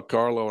I called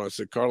Carlo and I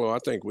said, Carlo, I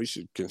think we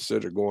should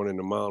consider going in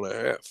 1.5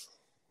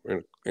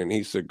 miles. And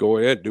he said, go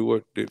ahead, do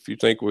it if you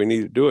think we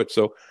need to do it.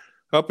 So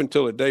up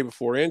until the day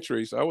before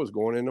entries, I was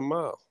going in 1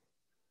 mile.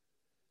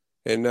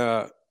 And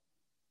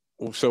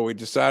so we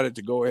decided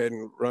to go ahead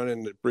and run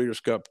in the Breeders'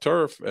 Cup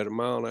turf at 1.5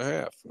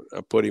 miles.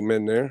 I put him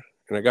in there,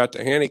 and I got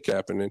the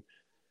handicapping.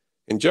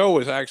 And Joe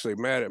was actually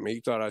mad at me. He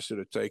thought I should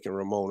have taken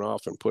Ramon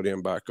off and put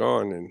him back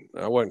on, and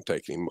I wasn't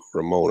taking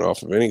Ramon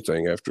off of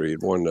anything after he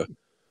had won the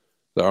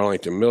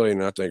Arlington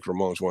Million. I think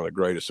Ramon's one of the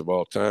greatest of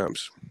all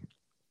times.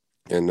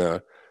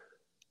 And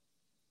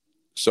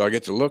so I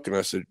get to look, and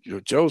I said,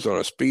 Joe's on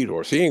a speed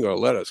horse. He ain't going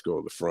to let us go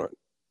to the front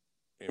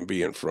and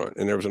be in front.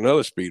 And there was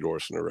another speed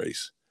horse in the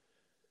race.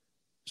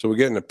 So we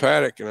get in the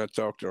paddock, and I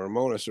talked to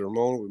Ramon. I said,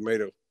 Ramon, we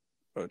made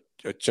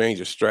a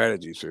change of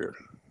strategies here.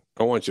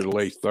 I want you to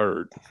lay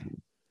third.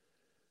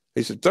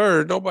 He said,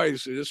 third,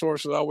 this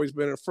horse has always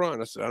been in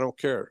front. I said, I don't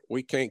care.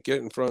 We can't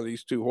get in front of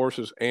these two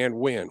horses and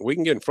win. We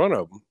can get in front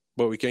of them,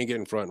 but we can't get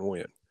in front and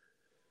win.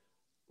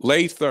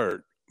 Lay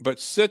third, but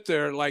sit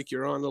there like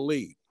you're on the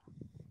lead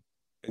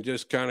and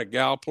just kind of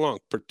gallop along.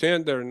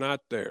 Pretend they're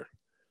not there.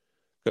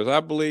 Because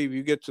I believe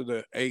you get to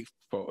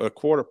the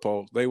quarter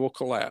pole, they will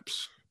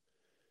collapse.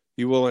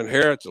 You will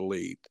inherit the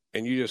lead,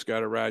 and you just got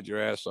to ride your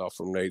ass off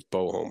from the 8th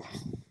pole home.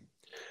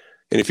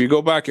 And if you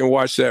go back and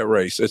watch that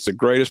race, it's the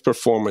greatest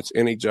performance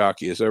any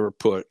jockey has ever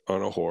put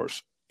on a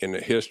horse in the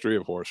history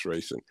of horse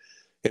racing.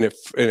 And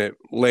it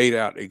laid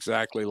out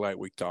exactly like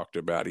we talked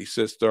about. He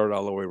sits third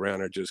all the way around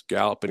there, just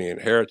galloping. He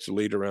inherits the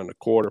lead around the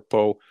quarter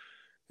pole.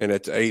 And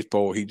at the 8th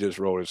pole, he just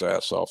rode his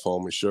ass off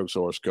home, and Suge's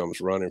horse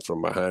comes running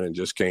from behind and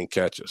just can't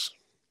catch us.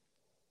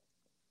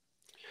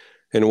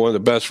 And one of the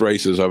best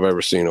races I've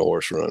ever seen a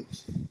horse run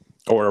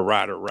or a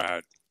rider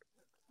ride.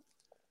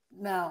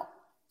 Now,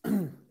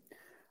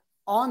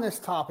 on this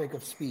topic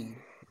of speed,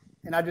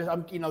 and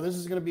this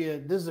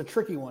is a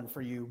tricky one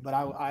for you, but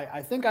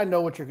I think I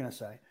know what you're going to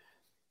say.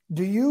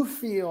 Do you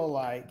feel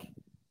like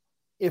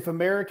if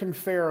American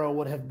Pharoah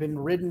would have been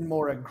ridden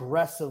more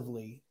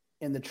aggressively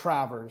in the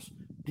Travers,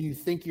 do you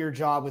think your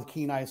job with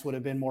Keen Ice would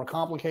have been more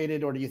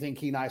complicated, or do you think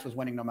Keen Ice was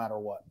winning no matter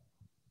what?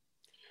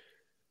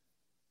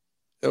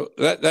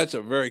 That's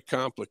a very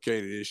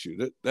complicated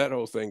issue. That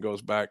whole thing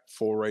goes back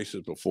 4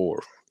 races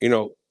before.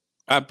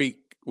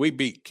 We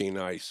beat Keen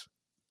Ice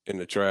in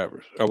the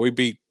Travers. We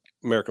beat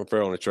American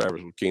Pharoah in the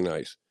Travers with Keen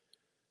Ice.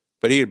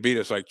 But he had beat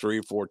us like 3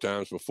 or 4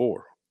 times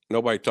before.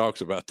 Nobody talks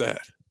about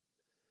that.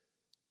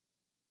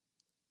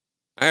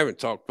 I haven't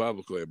talked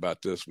publicly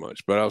about this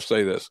much, but I'll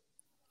say this.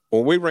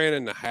 When we ran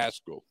into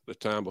Haskell the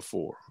time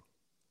before,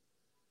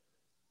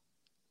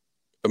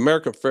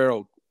 American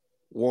Pharoah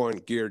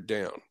won geared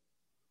down.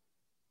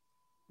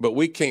 But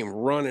we came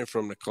running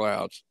from the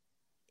clouds,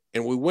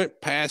 and we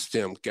went past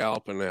him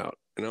galloping out.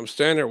 And I'm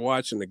standing there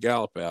watching the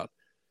gallop out,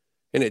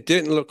 and it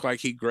didn't look like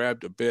he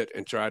grabbed a bit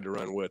and tried to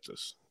run with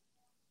us.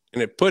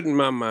 And it put in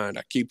my mind,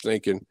 I keep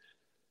thinking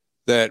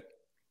that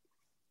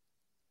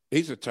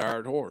he's a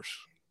tired horse,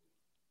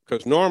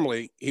 because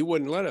normally he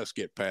wouldn't let us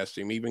get past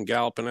him, even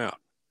galloping out.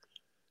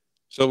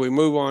 So we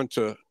move on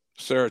to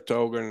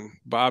Saratoga, and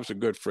Bob's a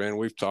good friend.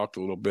 We've talked a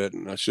little bit,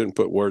 and I shouldn't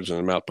put words in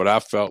his mouth, but I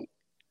felt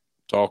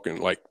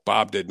talking like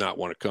Bob did not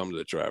want to come to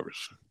the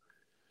Travers,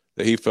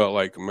 that he felt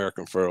like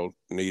American Pharoah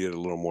needed a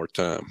little more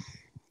time.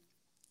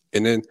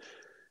 And then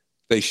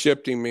they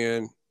shipped him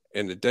in,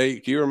 and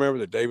do you remember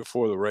the day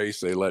before the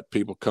race, they let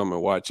people come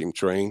and watch him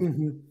train?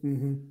 Mm-hmm,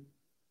 mm-hmm.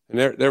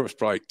 And there was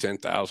probably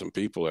 10,000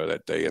 people there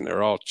that day, and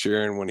they're all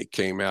cheering when he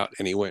came out,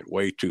 and he went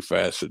way too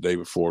fast the day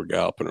before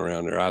galloping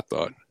around there, I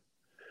thought.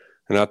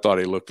 And I thought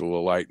he looked a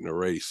little light in the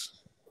race.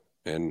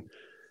 And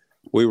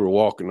we were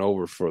walking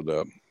over for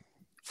the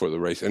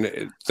race, and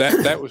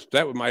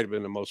that might have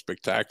been the most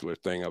spectacular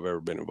thing I've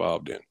ever been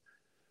involved in.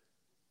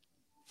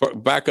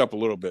 Back up a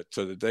little bit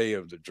to the day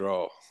of the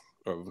draw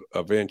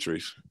of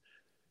entries.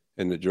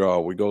 In the draw,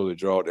 we go to the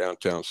draw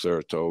downtown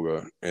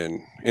Saratoga,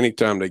 and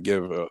anytime they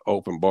give an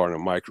open bar and a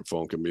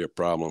microphone can be a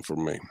problem for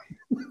me.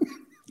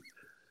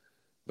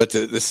 But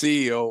the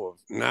CEO of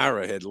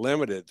NYRA had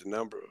limited the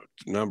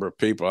number of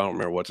people. I don't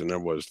remember what the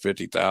number was,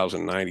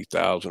 50,000,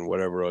 90,000,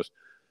 whatever it was,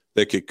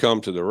 that could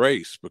come to the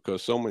race,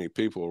 because so many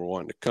people were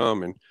wanting to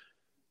come. And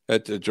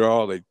at the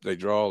draw, they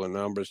draw the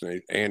numbers,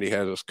 and Andy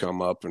has us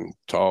come up and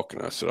talk.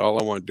 And I said, all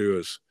I want to do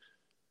is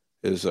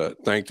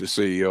thank the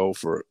CEO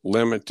for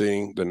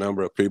limiting the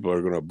number of people who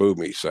are going to boo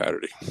me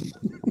Saturday.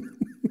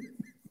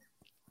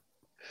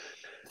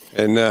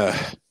 And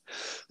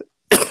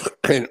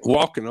and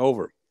walking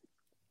over,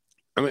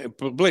 I mean,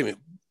 believe me,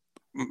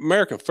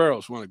 American Pharoah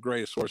is one of the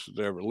greatest horses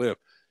that ever lived.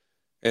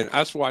 And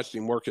I just watched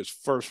him work his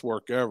first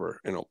work ever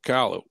in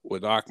Ocala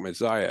with Ahmed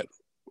Zayed.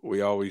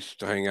 We always used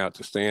to hang out at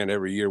the stand.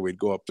 Every year we'd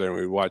go up there and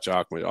we'd watch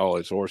Ahmed, all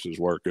his horses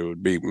work. It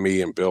would be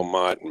me and Bill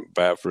Mott and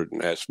Baffert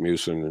and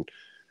Asmussen, and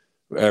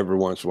every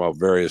once in a while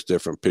various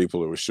different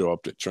people that would show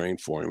up to train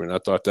for him. And I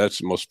thought that's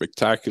the most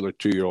spectacular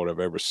 2-year-old I've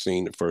ever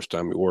seen the first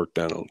time he worked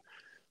down a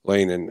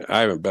lane. And I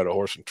haven't bet a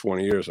horse in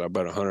 20 years. I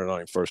bet 100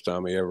 on him first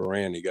time he ever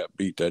ran. He got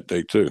beat that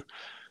day too.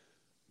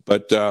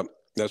 But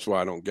that's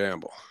why I don't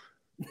gamble.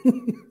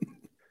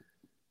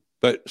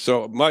 But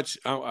so much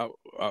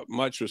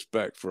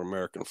respect for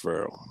American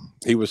Pharoah.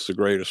 He was the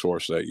greatest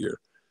horse that year.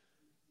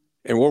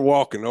 And we're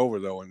walking over,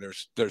 though, and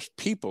there's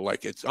people,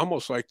 like it's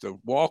almost like the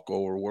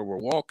walkover where we're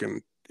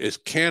walking is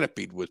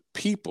canopied with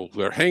people.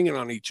 They're hanging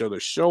on each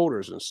other's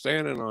shoulders and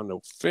standing on the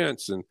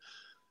fence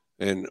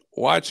and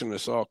watching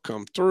us all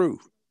come through.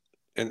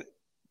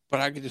 But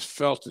I just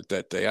felt it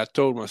that day. I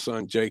told my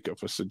son Jacob,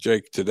 I said,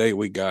 Jake, today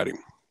we got him.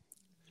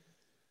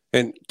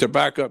 And to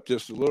back up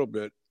just a little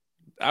bit,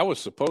 I was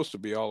supposed to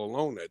be all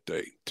alone that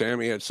day.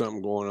 Tammy had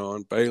something going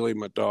on. Bailey,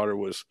 my daughter,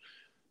 was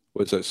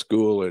at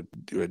school. Had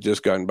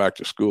just gotten back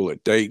to school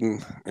at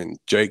Dayton, and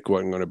Jake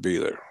wasn't going to be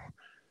there.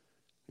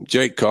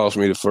 Jake calls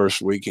me the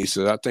first week. He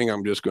said, I think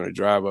I'm just going to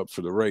drive up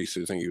for the race.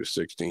 I think he was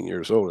 16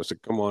 years old. I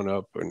said, come on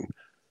up. And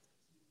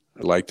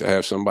I'd like to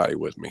have somebody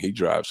with me. He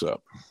drives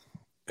up.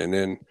 And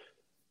then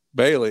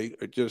Bailey,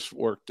 it just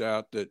worked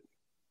out that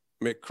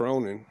Mick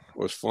Cronin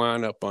was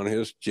flying up on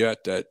his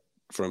jet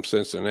from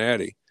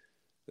Cincinnati,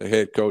 the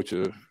head coach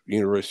of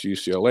University of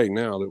UCLA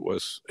now, that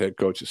was head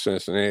coach of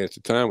Cincinnati at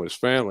the time, with his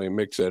family. And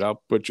Mick said,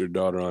 I'll put your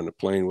daughter on the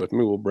plane with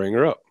me. We'll bring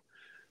her up.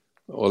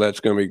 Well, that's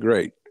going to be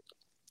great.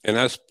 And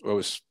I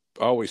was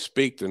always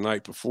speak the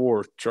night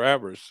before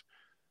Travers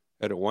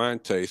at a wine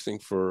tasting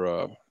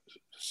for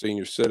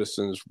senior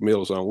citizens,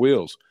 Meals on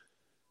Wheels.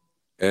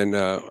 And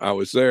I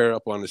was there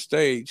up on the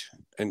stage,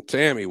 and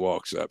Tammy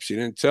walks up. She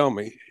didn't tell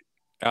me.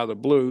 Out of the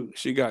blue,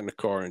 she got in the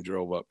car and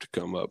drove up to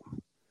come up.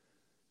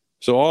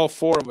 So all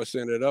four of us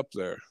ended up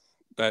there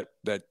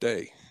that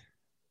day.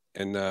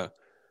 And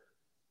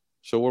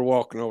so we're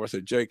walking over. I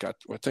said, Jake, I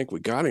think we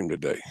got him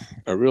today.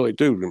 I really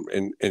do.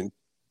 And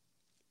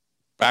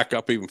back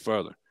up even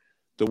further.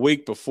 The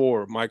week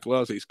before, Mike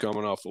Leslie's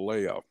coming off a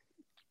layoff.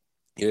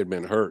 He had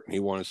been hurt, and he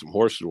wanted some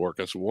horses to work.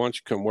 I said, why don't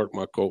you come work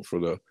my colt for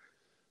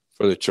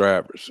the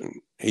Travers? And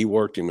he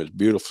worked him as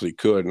beautifully he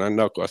could.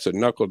 And I said,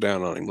 knuckle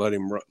down on him,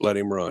 let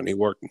him run. He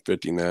worked in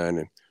 59.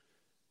 And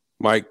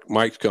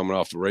Mike's coming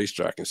off the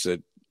racetrack and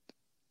said,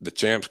 the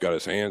champ's got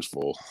his hands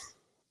full.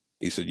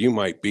 He said, you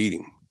might beat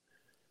him.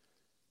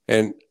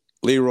 And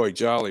Leroy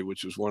Jolly,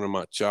 which was one of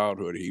my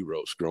childhood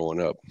heroes growing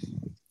up,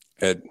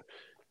 had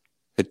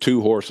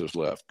two horses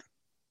left.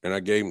 And I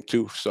gave him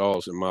 2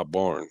 stalls in my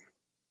barn.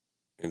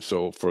 And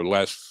so for the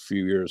last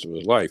few years of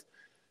his life,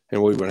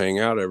 and we would hang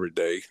out every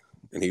day,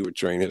 and he would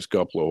train his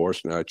couple of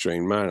horses, and I'd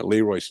train mine. And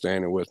Leroy's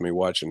standing with me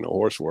watching the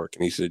horse work,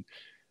 and he said,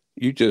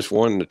 you just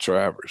won the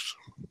Travers.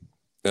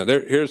 Now,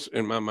 here's,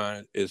 in my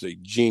mind, is a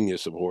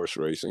genius of horse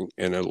racing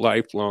and a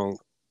lifelong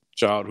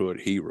childhood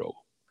hero.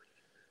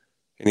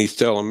 And he's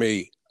telling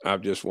me,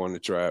 I've just won the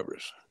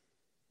Travers.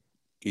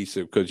 He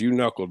said, because you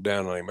knuckled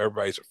down on him.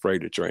 Everybody's afraid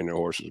to train their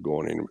horses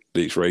going in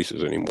these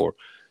races anymore.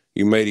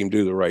 You made him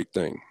do the right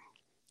thing.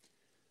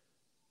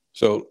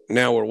 So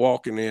now we're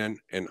walking in,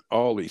 and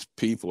all these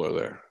people are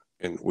there,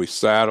 and we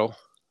saddle.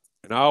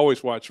 And I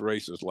always watch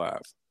races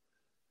live.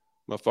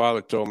 My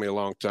father told me a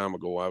long time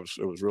ago,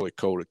 it was really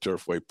cold at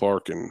Turfway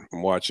Park, and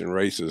I'm watching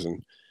races,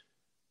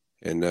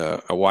 and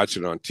I watched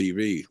it on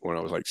TV when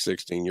I was like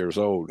 16 years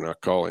old. And I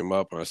called him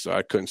up, and I said,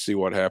 I couldn't see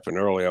what happened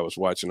early. I was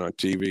watching on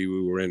TV.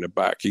 We were in the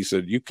back. He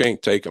said, you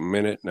can't take a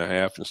minute and a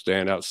half and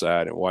stand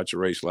outside and watch a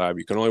race live.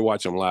 You can only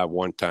watch them live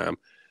one time.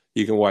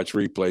 You can watch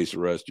replays the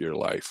rest of your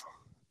life.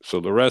 So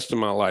the rest of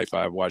my life,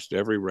 I've watched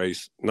every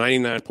race,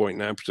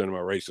 99.9% of my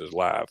races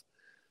live,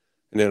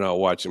 and then I'll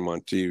watch them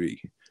on TV.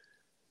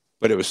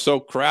 But it was so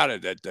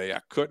crowded that day, I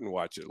couldn't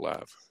watch it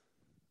live.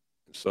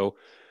 So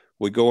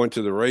we go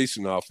into the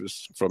racing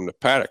office from the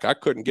paddock. I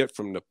couldn't get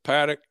from the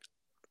paddock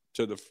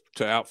to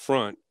out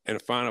front and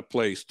find a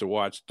place to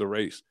watch the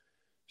race.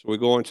 So we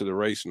go into the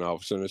racing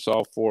office, and it's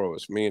all four of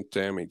us, me and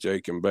Tammy,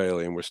 Jake, and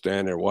Bailey, and we're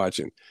standing there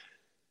watching.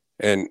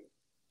 And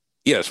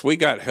yes, we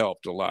got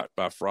helped a lot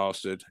by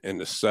Frosted and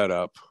the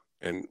setup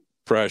and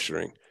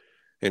pressuring.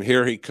 And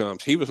here he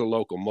comes. He was a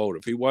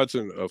locomotive. He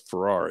wasn't a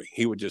Ferrari.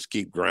 He would just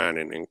keep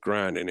grinding and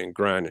grinding and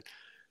grinding.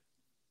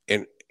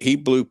 And he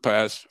blew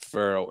past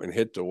Farrell and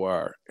hit the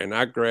wire. And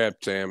I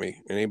grabbed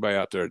Tammy. And anybody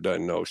out there that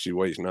doesn't know, she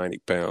weighs 90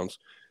 pounds.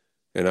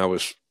 And I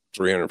was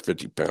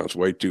 350 pounds,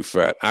 way too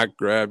fat. I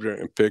grabbed her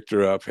and picked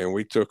her up, and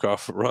we took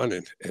off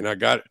running. And I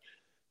got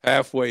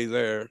halfway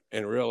there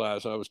and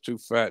realized I was too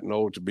fat and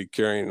old to be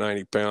carrying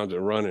 90 pounds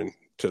and running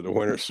to the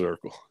winner's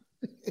circle.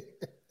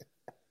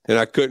 And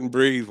I couldn't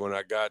breathe when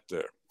I got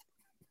there.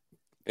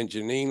 And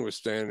Janine was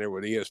standing there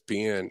with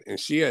ESPN, and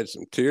she had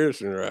some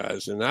tears in her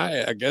eyes. And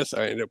I guess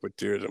I ended up with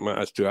tears in my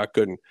eyes too.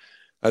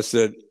 I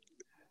said,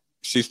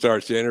 she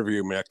starts to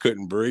interview me. I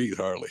couldn't breathe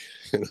hardly.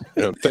 And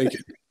I'm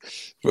thinking,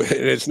 but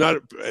it's not,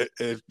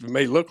 it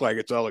may look like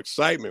it's all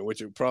excitement,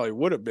 which it probably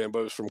would have been, but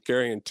it was from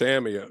carrying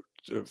Tammy up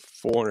to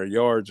 400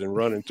 yards and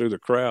running through the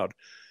crowd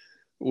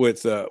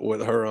with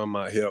her on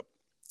my hip.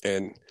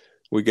 And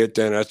we get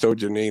down. I told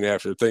Janine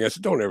after the thing, I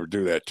said, don't ever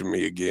do that to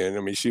me again.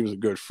 I mean, she was a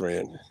good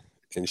friend,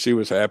 and she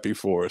was happy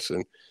for us.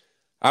 And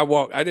I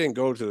didn't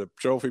go to the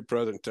trophy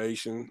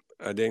presentation.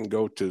 I didn't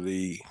go to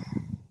the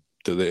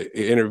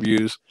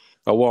interviews.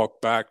 I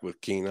walked back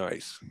with Keen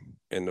Ice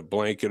and the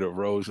blanket of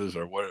roses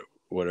or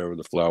whatever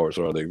the flowers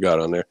are they've got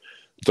on there,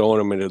 throwing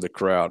them into the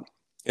crowd.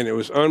 And it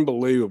was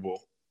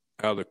unbelievable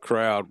how the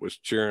crowd was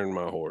cheering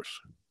my horse.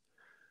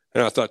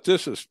 And I thought,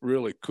 this is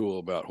really cool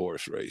about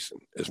horse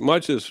racing. As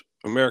much as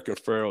American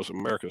Pharoah's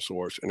America's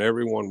horse and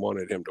everyone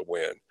wanted him to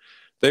win,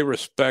 they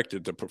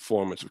respected the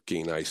performance of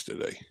Keen Ice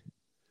today.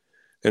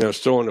 And I was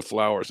throwing the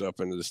flowers up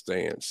into the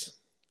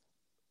stands.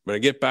 But I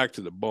get back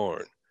to the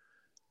barn,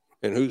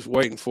 and who's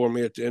waiting for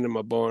me at the end of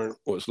my barn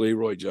was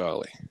Leroy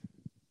Jolly.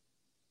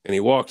 And he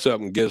walks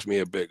up and gives me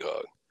a big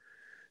hug.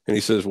 And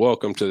he says,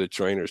 welcome to the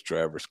Trainers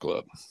Travers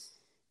Club.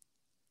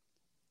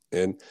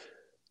 And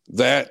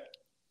that,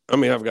 I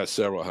mean, I've got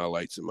several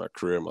highlights in my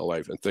career, in my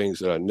life, and things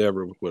that I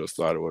never would have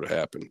thought it would have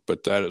happened.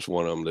 But that is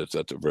one of them that's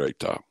at the very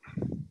top.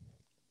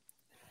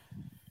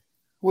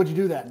 What'd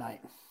you do that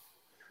night?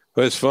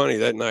 But it's funny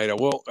that night.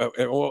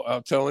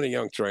 I'll tell any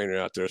young trainer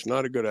out there, it's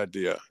not a good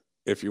idea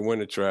if you win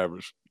the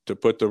Travers to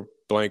put the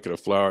blanket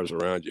of flowers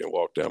around you and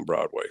walk down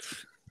Broadway.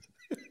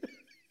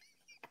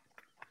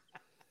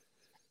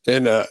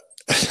 And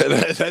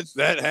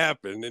that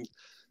happened. And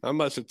I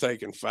must have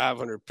taken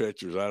 500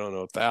 pictures. I don't know,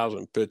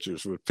 1,000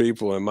 pictures with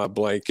people in my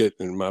blanket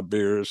and my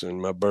beers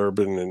and my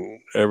bourbon and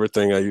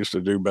everything I used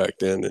to do back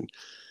then, and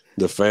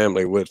the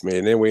family with me.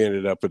 And then we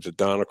ended up at the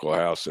Donegal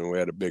house and we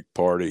had a big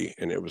party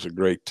and it was a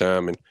great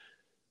time. And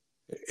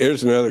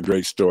here's another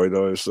great story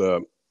though, is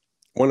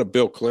one of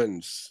Bill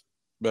Clinton's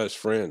best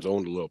friends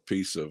owned a little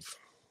piece of,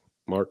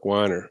 Mark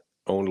Weiner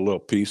owned a little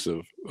piece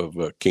of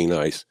Keen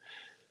Ice.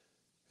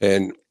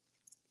 And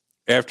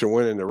after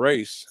winning the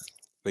race,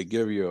 they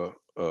give you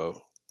a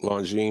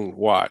Longines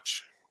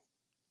watch,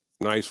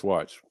 nice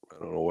watch.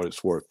 I don't know what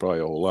it's worth, probably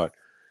a whole lot.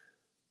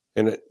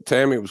 And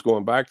Tammy was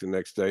going back the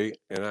next day,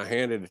 and I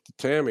handed it to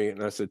Tammy,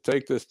 and I said,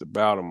 take this to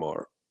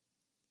Baltimore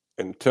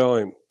and tell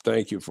him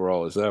thank you for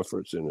all his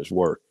efforts and his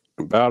work.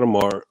 And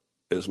Baltimore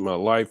is my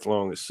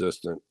lifelong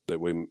assistant that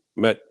we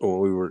met when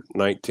we were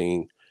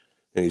 19,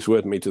 and he's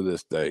with me to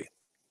this day.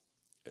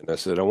 And I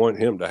said, I want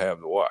him to have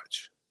the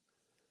watch.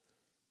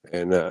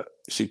 And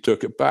she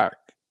took it back.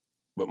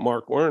 But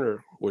Mark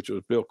Werner, which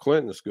was Bill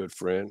Clinton's good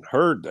friend,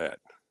 heard that.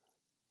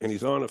 And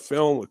he's on a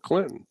film with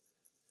Clinton.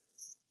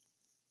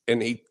 And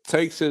he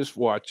takes his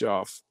watch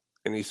off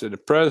and he said, the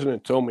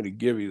president told me to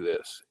give you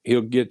this.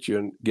 He'll get you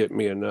and get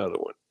me another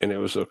one. And it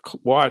was a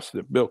watch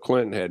that Bill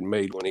Clinton had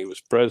made when he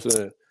was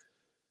president.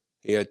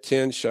 He had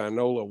 10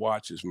 Shinola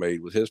watches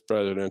made with his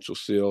presidential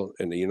seal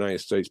and the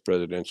United States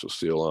presidential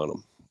seal on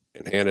them,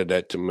 and handed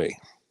that to me.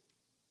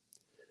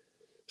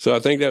 So I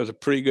think that was a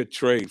pretty good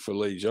trade for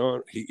Lee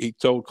John. He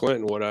told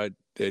Clinton what I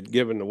had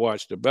given the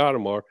watch to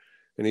Baltimore,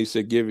 and he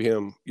said, give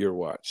him your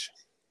watch.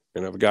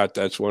 And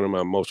that's one of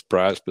my most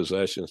prized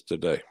possessions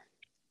today.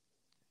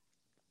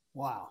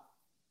 Wow.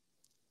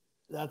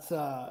 That's,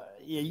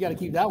 you got to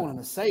keep that one in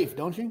the safe,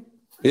 don't you?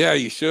 Yeah,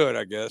 you should,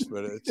 I guess,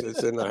 but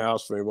it's in the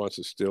house if he wants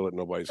to steal it.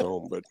 Nobody's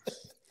home, but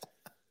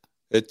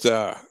it's,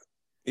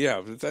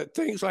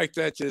 things like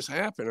that just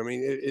happen. I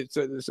mean, it's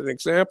an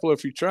example.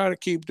 If you try to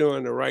keep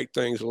doing the right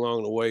things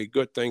along the way,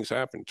 good things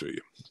happen to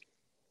you.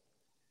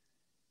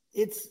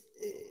 It's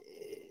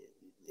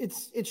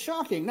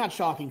shocking, not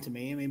shocking to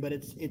me. I mean, but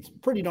it's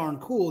pretty darn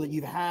cool that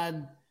you've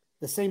had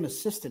the same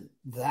assistant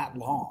that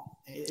long.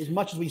 As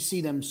much as we see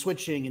them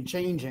switching and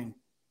changing.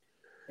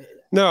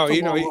 No,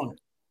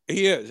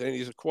 he is, and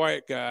he's a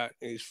quiet guy.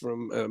 He's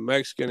from a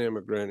Mexican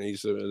immigrant.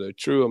 He's a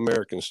true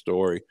American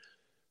story.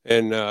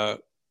 And, I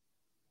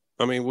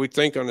mean, we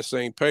think on the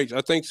same page.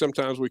 I think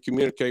sometimes we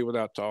communicate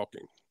without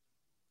talking.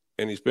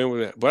 And he's been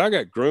with that. But I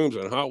got grooms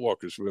and hot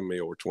walkers with me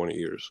over 20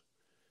 years.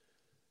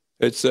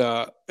 It's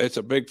a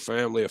big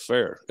family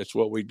affair. It's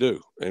what we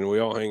do. And we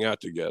all hang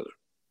out together.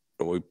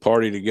 And we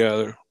party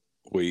together.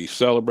 We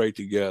celebrate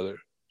together.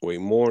 We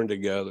mourn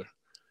together.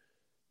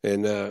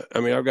 And, I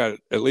mean, I've got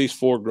at least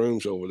 4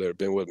 grooms over there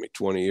been with me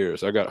 20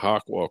 years. I got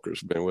hawk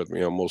walkers been with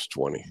me almost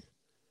 20.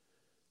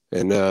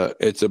 And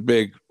it's a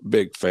big,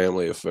 big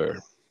family affair.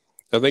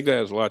 I think that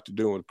has a lot to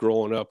do with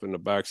growing up in the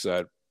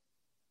backside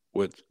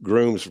with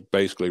grooms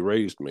basically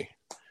raised me.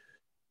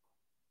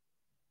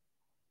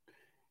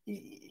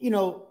 You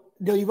know,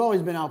 Bill, you've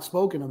always been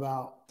outspoken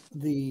about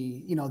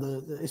the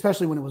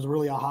especially when it was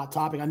really a hot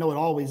topic. I know it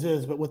always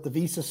is, but with the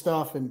visa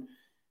stuff and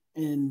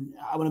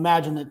I would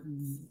imagine that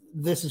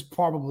this is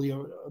probably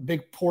a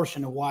big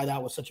portion of why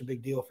that was such a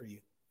big deal for you.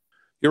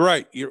 You're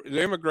right.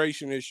 The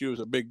immigration issue is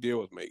a big deal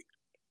with me.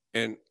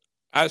 And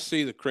I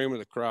see the cream of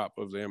the crop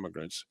of the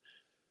immigrants.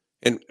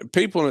 And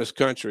people in this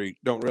country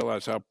don't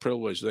realize how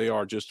privileged they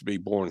are just to be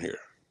born here.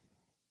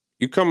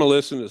 You come and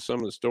listen to some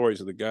of the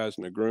stories of the guys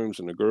and the grooms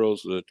and the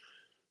girls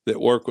that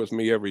work with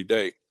me every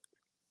day,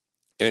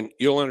 and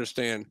you'll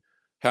understand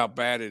how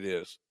bad it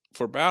is.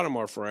 For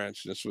Baltimore, for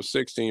instance, was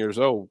 16 years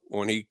old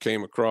when he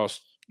came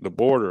across the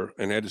border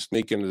and had to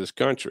sneak into this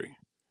country.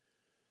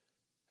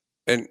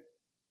 And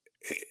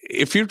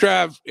if you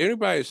drive,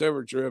 anybody that's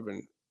ever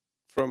driven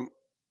from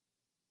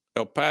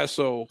El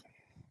Paso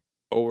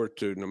over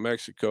to New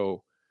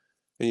Mexico,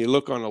 and you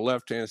look on the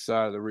left-hand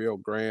side of the Rio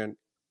Grande,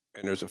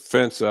 and there's a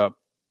fence up,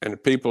 and the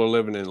people are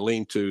living in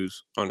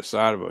lean-tos on the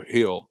side of a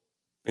hill,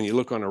 and you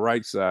look on the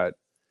right side,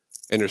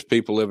 and there's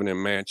people living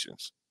in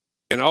mansions.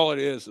 And all it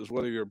is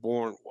whether you're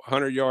born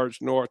 100 yards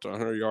north or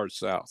 100 yards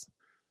south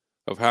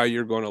of how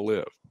you're going to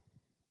live.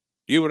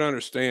 You would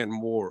understand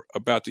more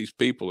about these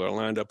people that are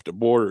lined up at the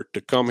border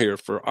to come here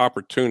for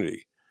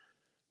opportunity,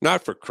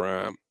 not for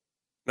crime,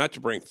 not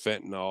to bring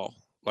fentanyl,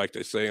 like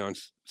they say on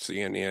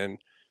CNN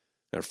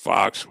or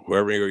Fox,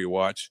 wherever you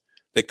watch.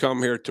 They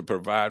come here to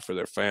provide for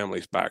their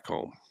families back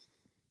home.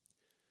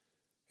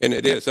 And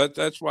it is.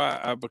 That's why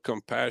I've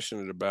become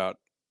passionate about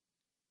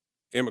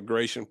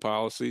immigration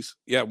policies.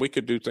 Yeah, we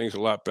could do things a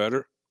lot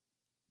better,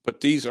 but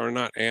these are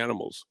not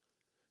animals,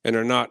 and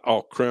they're not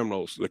all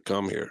criminals that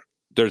come here.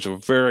 There's a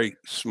very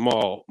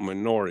small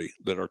minority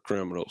that are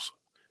criminals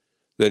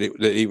that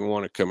even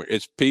want to come here.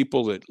 It's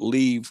people that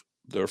leave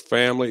their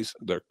families,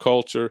 their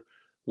culture,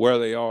 where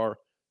they are,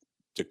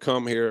 to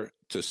come here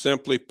to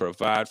simply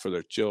provide for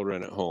their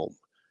children at home.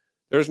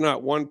 There's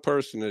not one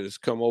person that has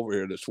come over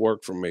here that's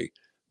worked for me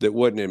that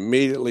wouldn't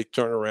immediately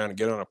turn around and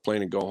get on a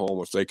plane and go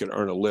home if they could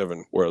earn a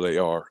living where they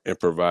are and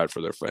provide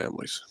for their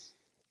families.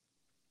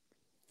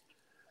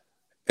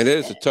 And it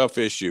is a tough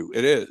issue.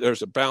 It is.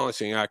 There's a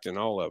balancing act in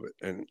all of it.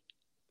 And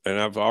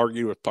I've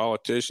argued with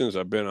politicians.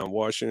 I've been on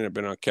Washington. I've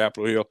been on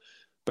Capitol Hill.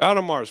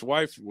 Valdemar's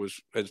wife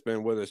has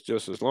been with us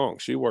just as long.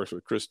 She works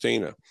with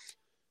Christina.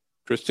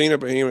 Christina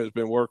Bahima has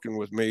been working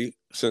with me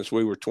since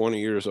we were 20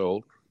 years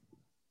old.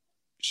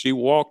 She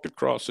walked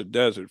across the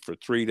desert for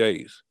 3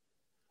 days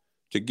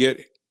to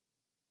get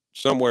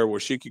somewhere where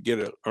she could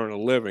earn a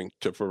living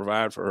to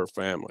provide for her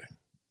family.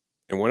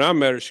 And when I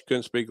met her, she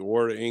couldn't speak a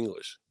word of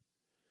English.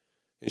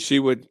 And she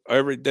would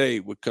every day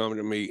would come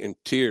to me in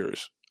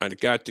tears. I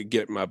got to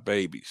get my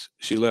babies.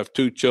 She left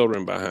 2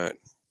 children behind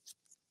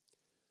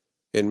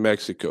in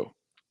Mexico.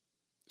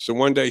 So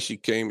one day she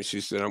came and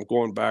she said, I'm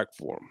going back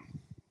for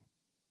them.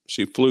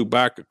 She flew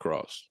back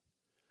across.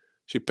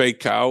 She paid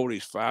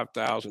Coyotes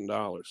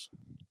 $5,000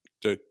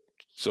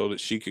 so that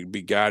she could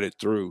be guided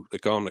through. They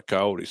call them the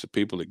Coyotes, the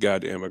people that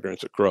guide the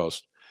immigrants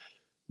across.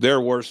 They're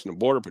worse than the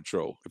Border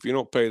Patrol. If you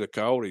don't pay the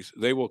Coyotes,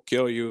 they will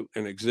kill you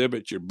and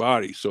exhibit your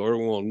body so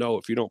everyone will know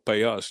if you don't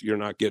pay us, you're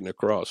not getting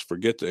across.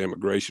 Forget the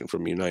immigration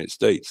from the United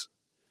States.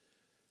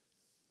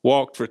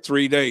 Walked for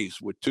 3 days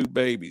with 2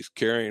 babies,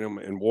 carrying them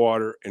in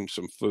water and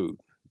some food.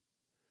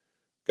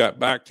 Got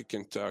back to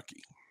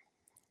Kentucky.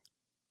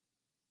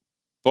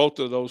 Both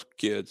of those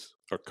kids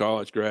are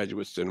college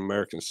graduates and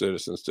American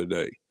citizens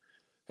today.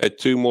 Had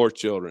 2 more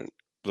children.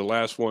 The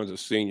last one's a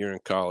senior in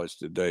college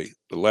today.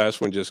 The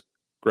last one just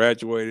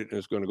graduated and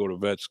is going to go to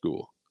vet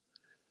school.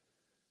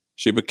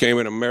 She became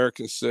an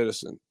American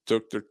citizen,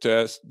 took their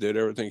test, did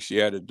everything she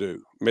had to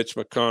do. Mitch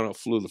McConnell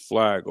flew the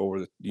flag over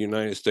the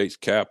United States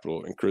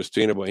Capitol in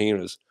Christina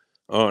Bahima's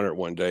honor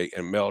one day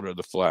and mailed her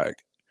the flag.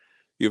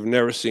 You've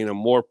never seen a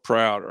more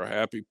proud or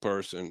happy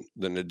person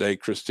than the day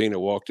Christina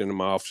walked into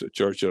my office at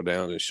Churchill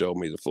Downs and showed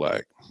me the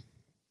flag.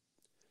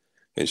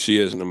 And she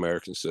is an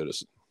American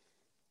citizen.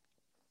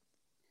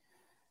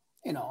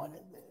 You know,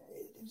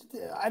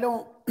 I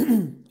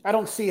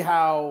don't see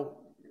how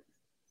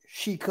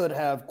she could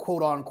have,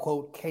 quote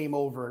unquote, came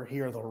over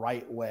here the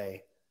right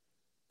way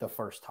the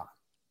first time.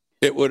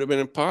 It would have been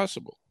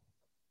impossible.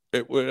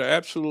 It would have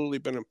absolutely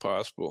been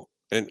impossible.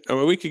 And I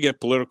mean, we could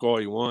get political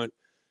all you want,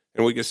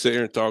 and we could sit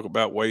here and talk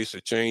about ways to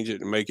change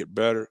it and make it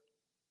better.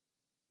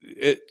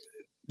 The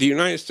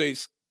United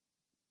States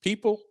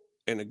people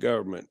and the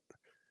government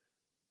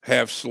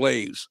have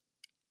slaves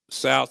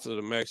south of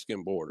the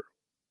Mexican border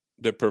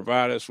that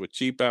provide us with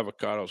cheap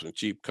avocados and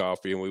cheap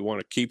coffee, and we want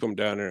to keep them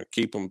down there and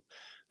keep them.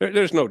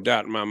 There's no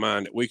doubt in my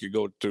mind that we could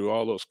go through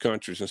all those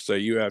countries and say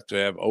you have to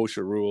have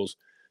OSHA rules,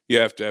 you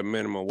have to have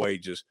minimum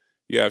wages,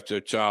 you have to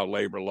have child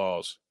labor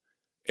laws,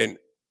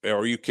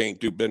 or you can't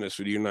do business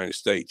with the United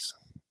States,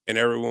 and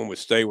everyone would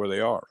stay where they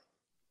are.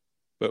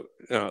 But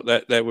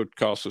that would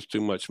cost us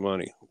too much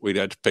money. We'd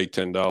have to pay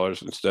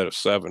 $10 instead of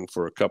 $7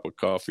 for a cup of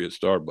coffee at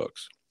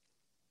Starbucks.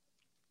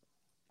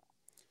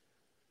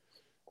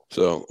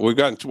 So we've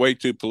gotten way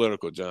too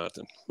political,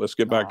 Jonathan. Let's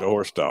get back to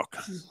horse talk.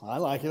 I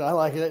like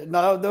it.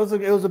 No,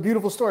 it was a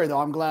beautiful story, though.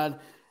 I'm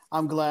glad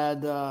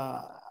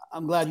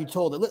you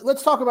told it.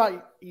 Let's talk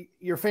about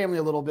your family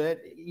a little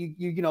bit.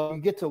 You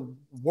get to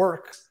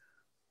work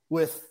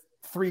with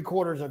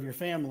 3/4 of your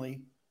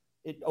family,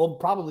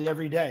 probably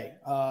every day.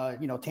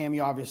 Tammy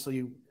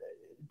obviously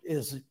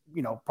is,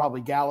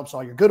 probably gallops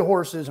all your good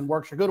horses and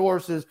works your good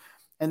horses,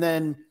 and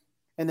then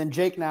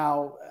Jake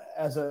now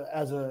as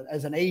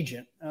an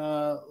agent.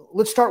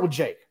 Let's start with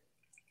Jake.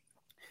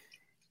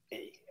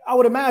 I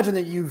would imagine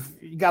that you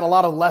got a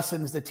lot of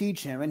lessons to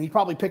teach him, and he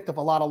probably picked up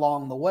a lot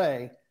along the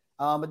way.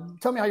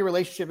 But tell me how your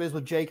relationship is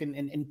with Jake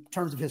in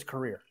terms of his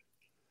career.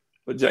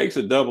 But Jake's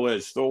a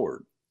double-edged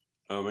sword.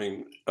 I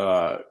mean,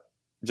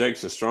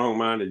 Jake's a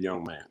strong-minded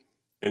young man,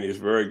 and he's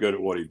very good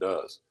at what he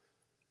does.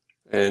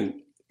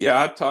 And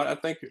yeah, I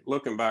think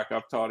looking back,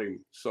 I've taught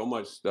him so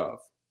much stuff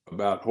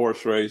about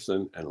horse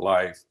racing and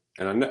life.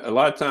 And a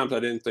lot of times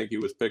I didn't think he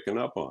was picking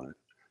up on it.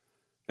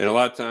 And a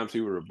lot of times he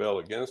would rebel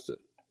against it.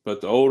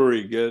 But the older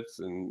he gets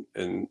and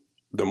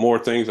the more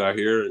things I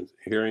hear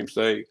him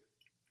say,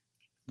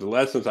 the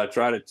lessons I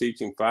tried to teach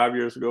him 5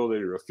 years ago that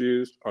he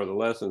refused are the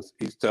lessons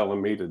he's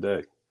telling me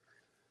today.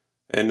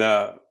 And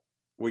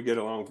we get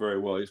along very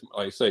well. He's,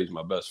 like I say, he's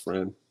my best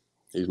friend.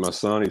 He's my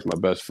son. He's my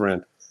best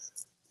friend.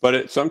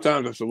 But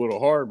sometimes it's a little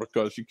hard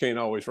because you can't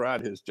always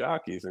ride his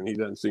jockeys, and he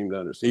doesn't seem to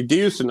understand. He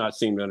used to not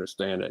seem to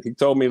understand it. He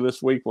told me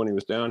this week when he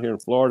was down here in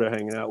Florida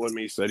hanging out with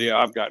me, he said, yeah,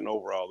 I've gotten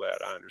over all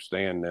that. I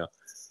understand now.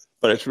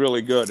 But it's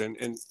really good.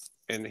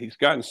 And he's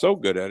gotten so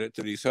good at it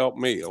that he's helped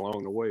me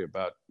along the way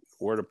about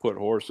where to put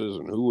horses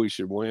and who we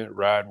should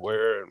ride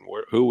where, and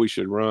who we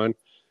should run.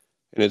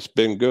 And it's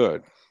been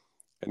good.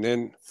 And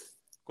then,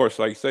 of course,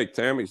 like you say,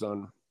 Tammy's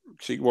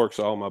she works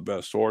all my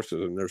best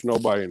horses, and there's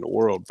nobody in the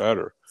world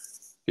better,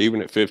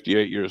 even at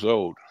 58 years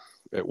old,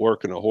 at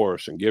working a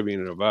horse and giving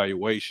an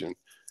evaluation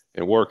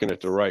and working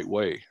it the right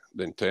way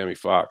than Tammy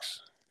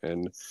Fox.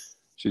 And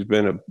she's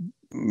been a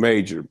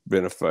major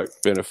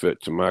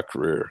benefit to my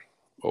career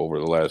over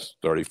the last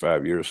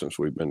 35 years since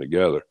we've been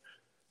together.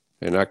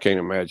 And I can't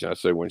imagine. I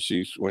say when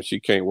she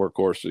can't work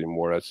horses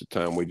anymore, that's the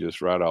time we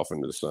just ride off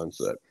into the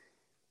sunset.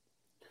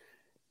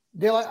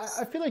 Dale,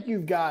 I feel like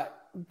you've got,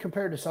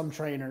 compared to some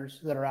trainers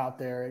that are out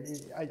there,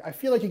 I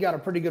feel like you got a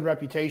pretty good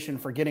reputation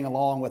for getting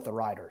along with the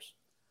riders.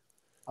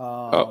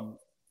 Where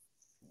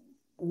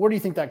do you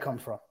think that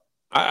comes from?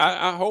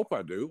 I hope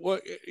I do. Well,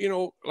 you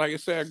know, like I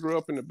say, I grew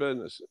up in the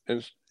business,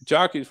 and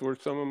jockeys were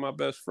some of my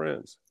best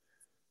friends.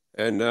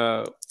 And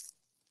there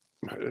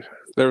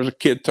was a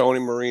kid,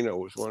 Tony Marino,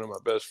 was one of my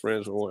best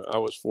friends. When I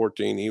was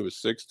 14, he was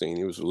 16.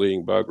 He was a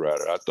leading bug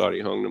rider. I thought he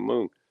hung the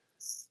moon.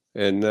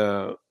 And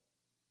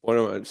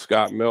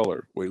Scott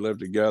Miller, we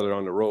lived together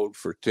on the road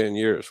for 10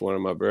 years, one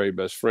of my very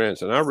best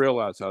friends. And I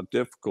realized how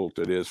difficult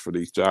it is for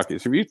these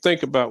jockeys. If you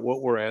think about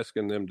what we're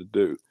asking them to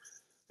do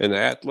and the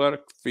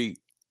athletic feat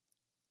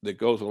that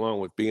goes along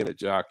with being a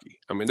jockey,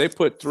 I mean, they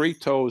put 3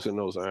 toes in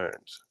those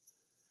irons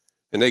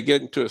and they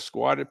get into a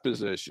squatted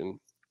position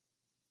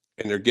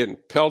and they're getting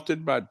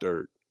pelted by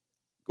dirt,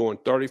 going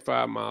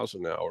 35 miles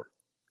an hour,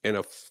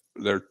 and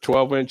they're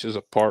 12 inches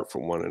apart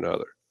from one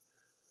another.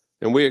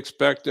 And we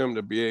expect them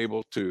to be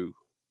able to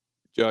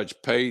judge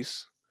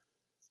pace,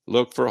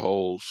 look for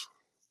holes,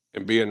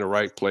 and be in the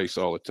right place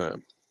all the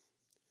time.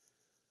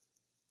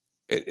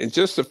 And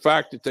just the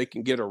fact that they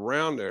can get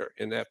around there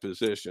in that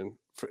position,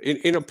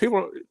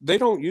 people, they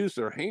don't use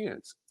their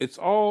hands. It's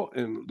all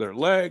in their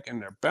leg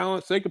and their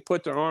balance. They can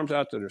put their arms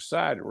out to their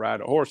side and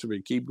ride a horse if they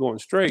keep going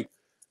straight.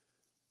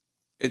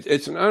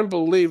 It's an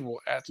unbelievable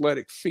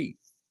athletic feat.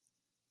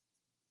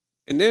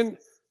 And then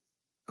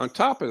on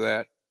top of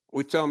that,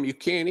 we tell them you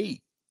can't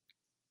eat.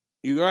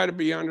 You got to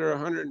be under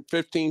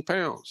 115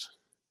 pounds.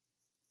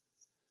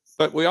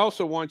 But we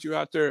also want you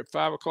out there at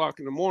 5 o'clock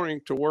in the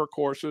morning to work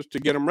horses to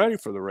get them ready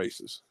for the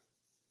races.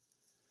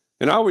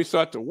 And I always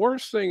thought the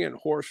worst thing in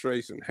horse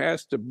racing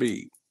has to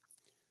be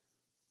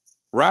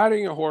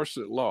riding a horse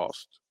that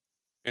lost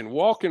and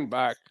walking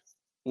back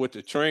with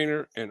the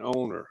trainer and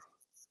owner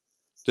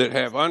that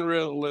have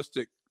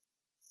unrealistic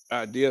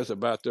ideas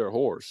about their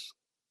horse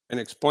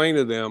and explain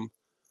to them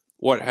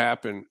what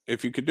happened.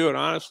 If you could do it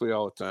honestly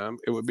all the time,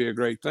 it would be a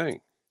great thing.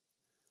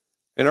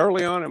 And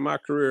early on in my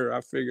career,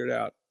 I figured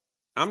out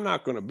I'm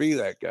not going to be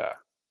that guy.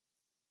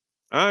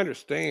 I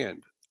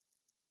understand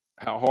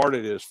how hard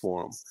it is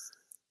for them.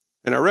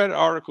 And I read an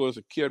article as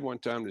a kid one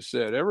time that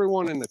said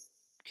everyone in the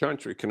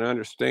country can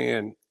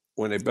understand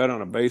when they bet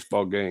on a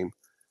baseball game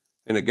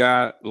and the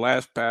guy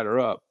last batter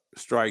up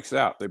strikes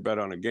out, they bet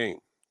on a game.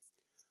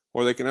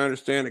 Or they can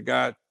understand a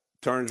guy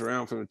turns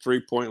around from the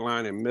 3-point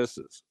line and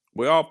misses.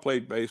 We all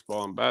played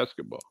baseball and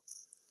basketball,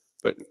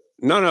 but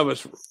none of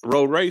us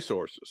rode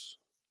racehorses.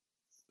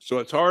 So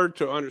it's hard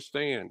to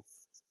understand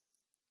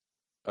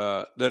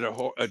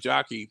that a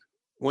jockey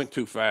went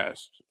too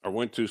fast or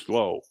went too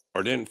slow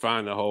or didn't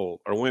find the hole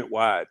or went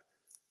wide.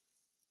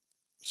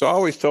 So I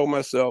always told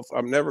myself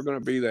I'm never going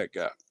to be that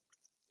guy.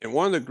 And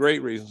one of the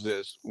great reasons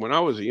is when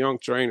I was a young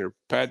trainer,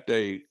 Pat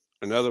Day,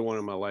 another one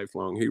of my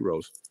lifelong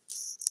heroes,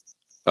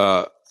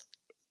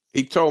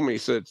 he told me, he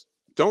said,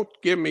 don't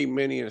give me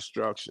many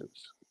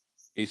instructions.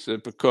 He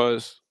said,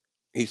 because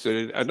he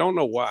said, I don't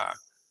know why,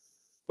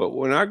 but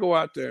when I go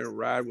out there and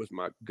ride with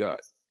my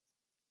gut,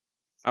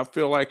 I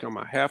feel like I'm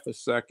a half a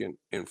second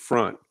in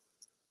front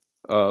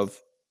of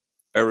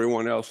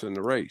everyone else in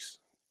the race.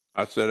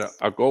 I said,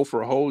 I go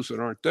for holes that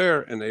aren't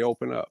there and they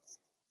open up.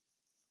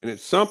 And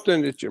it's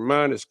something that your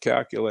mind is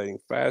calculating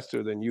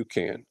faster than you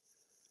can.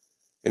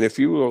 And if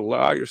you will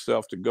allow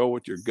yourself to go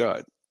with your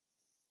gut,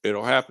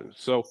 it'll happen.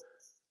 So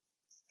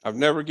I've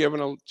never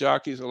given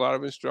jockeys a lot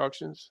of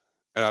instructions,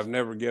 and I've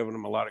never given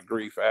them a lot of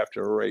grief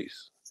after a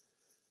race,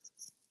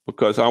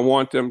 because I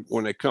want them,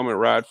 when they come and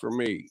ride for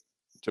me,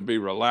 to be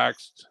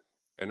relaxed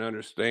and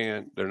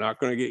understand they're not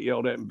going to get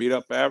yelled at and beat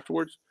up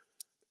afterwards.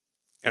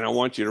 And I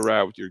want you to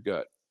ride with your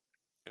gut.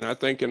 And I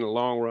think in the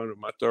long run of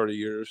my 30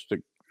 years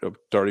of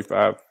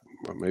 35,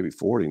 maybe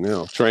 40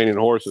 now, training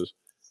horses,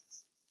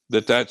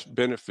 that's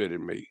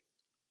benefited me.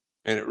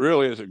 And it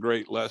really is a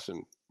great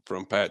lesson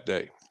from Pat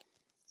Day.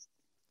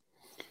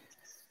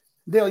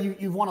 Dale,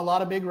 you've won a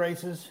lot of big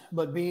races,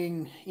 but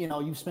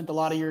you've spent a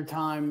lot of your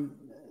time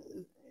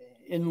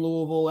in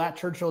Louisville at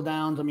Churchill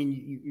Downs. I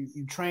mean,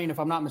 you train, if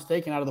I'm not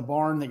mistaken, out of the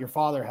barn that your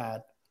father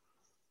had.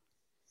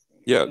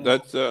 Yeah,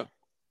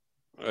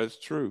 that's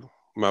true.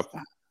 My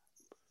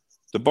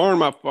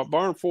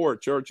barn 4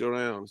 at Churchill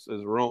Downs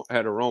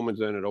had a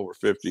Romans in it over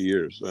 50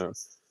 years.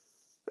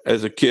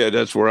 As a kid,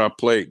 that's where I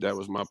played. That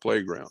was my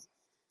playground.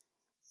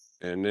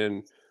 And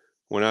then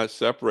when I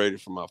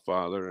separated from my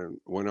father and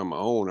went on my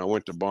own, I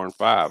went to barn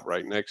 5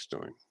 right next to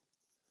him.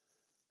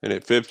 And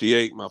at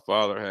 58, my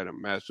father had a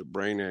massive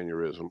brain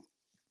aneurysm,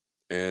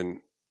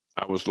 and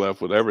I was left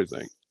with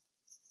everything.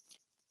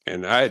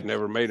 And I had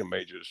never made a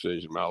major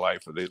decision in my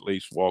life of at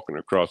least walking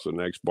across the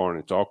next barn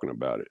and talking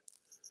about it.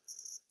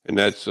 And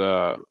that's,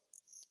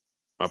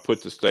 I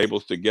put the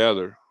stables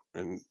together,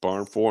 and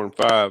barn 4 and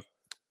 5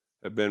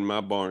 have been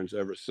my barns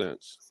ever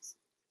since.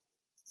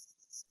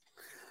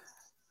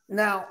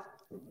 Now,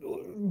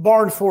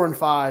 barn 4 and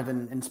 5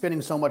 and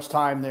spending so much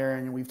time there,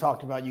 and we've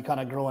talked about you kind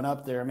of growing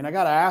up there. I mean, I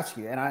got to ask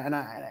you,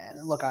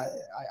 and look,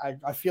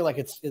 I feel like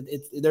it's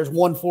there's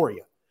one for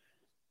you,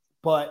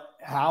 but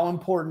how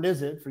important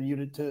is it for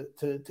you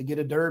to get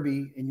a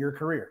Derby in your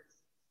career?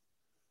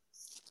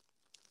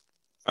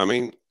 I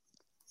mean,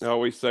 I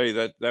always say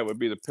that would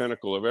be the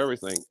pinnacle of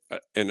everything.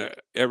 And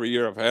every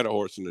year I've had a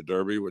horse in the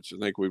Derby, which I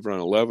think we've run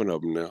 11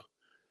 of them now,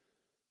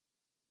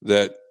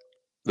 that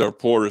the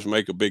reporters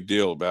make a big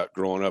deal about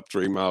growing up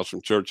 3 miles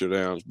from Churchill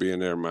Downs, being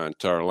there my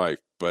entire life.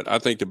 But I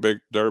think the big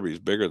Derby is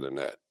bigger than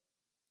that.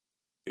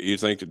 You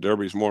think the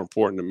Derby is more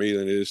important to me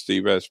than it is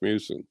Steve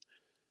Asmussen.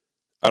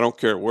 I don't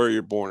care where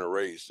you're born or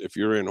raised. If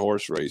you're in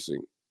horse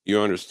racing, you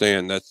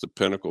understand that's the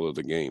pinnacle of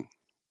the game.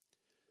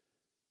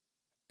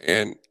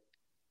 And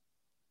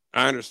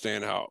I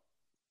understand how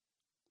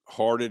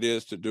hard it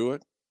is to do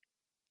it.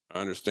 I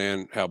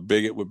understand how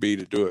big it would be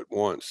to do it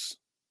once.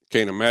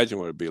 Can't imagine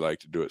what it'd be like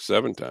to do it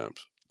 7 times,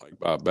 like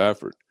Bob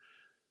Baffert.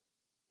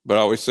 But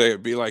I always say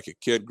it'd be like a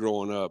kid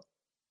growing up,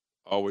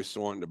 always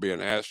wanting to be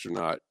an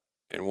astronaut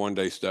and one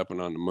day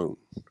stepping on the moon.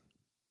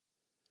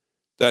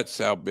 That's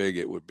how big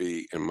it would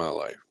be in my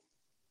life.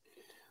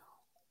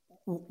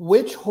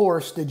 Which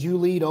horse did you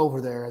lead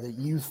over there that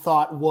you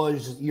thought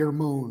was your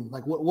moon?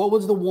 Like, what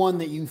was the one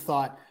that you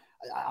thought,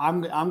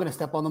 I'm going to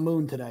step on the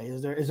moon today?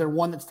 Is there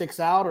one that sticks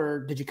out,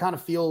 or did you kind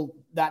of feel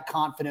that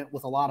confident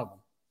with a lot of them?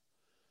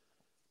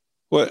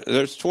 Well,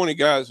 there's 20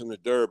 guys in the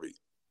Derby,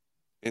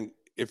 and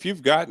if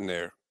you've gotten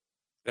there,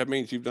 that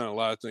means you've done a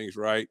lot of things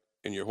right,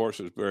 and your horse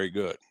is very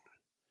good.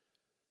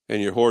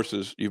 And your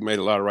horses, you've made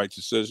a lot of right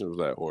decisions with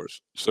that horse.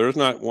 So there's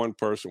not one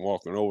person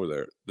walking over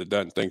there that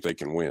doesn't think they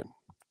can win.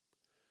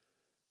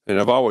 And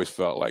I've always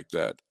felt like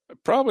that.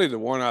 Probably the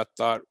one I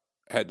thought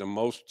had the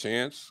most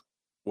chance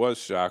was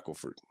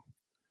Shackelford.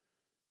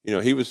 You know,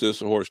 he was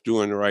just a horse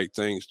doing the right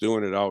things,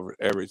 doing it all,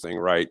 everything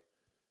right.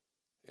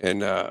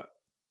 And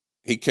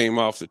he came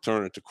off the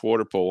turn at the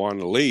quarter pole on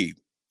the lead.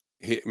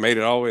 He made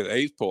it all the way to the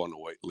 8th pole on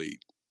the lead.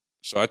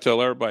 So I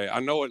tell everybody, I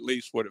know at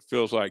least what it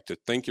feels like to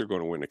think you're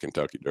going to win the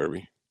Kentucky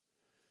Derby.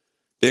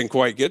 Didn't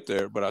quite get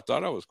there, but I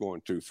thought I was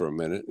going to for a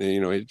minute. And,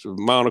 you know, it's a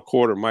mile and a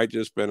quarter might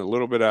just been a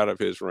little bit out of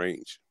his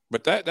range.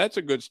 But that's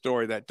a good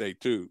story that day,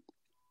 too,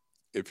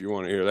 if you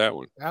want to hear that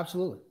one.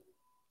 Absolutely.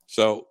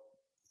 So,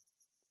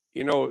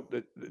 you know,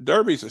 the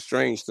Derby's a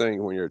strange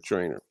thing when you're a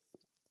trainer.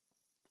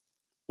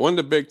 One of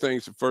the big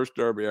things, the first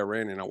Derby I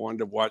ran in, I wanted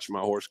to watch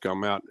my horse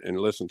come out and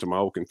listen to my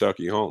old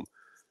Kentucky home.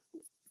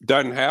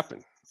 Doesn't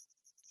happen.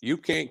 You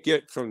can't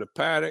get from the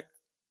paddock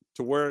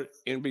to where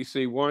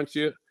NBC wants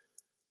you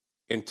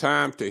in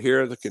time to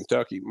hear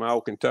my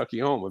old Kentucky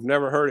home. I've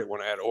never heard it when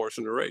I had a horse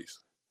in the race.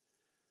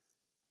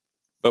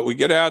 But we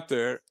get out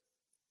there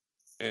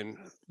and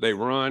they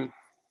run.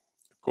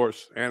 Of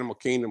course, Animal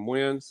Kingdom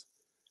wins.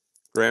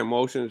 Grand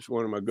Motion is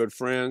one of my good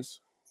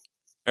friends.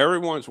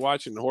 Everyone's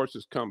watching the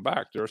horses come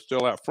back. They're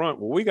still out front.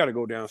 Well, we got to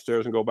go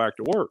downstairs and go back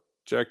to work,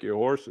 check your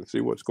horse and see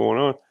what's going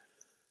on.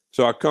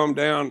 So I come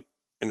down,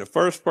 and the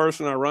first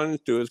person I run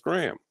into is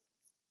Graham.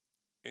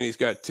 And he's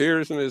got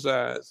tears in his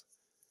eyes.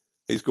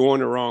 He's going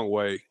the wrong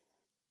way.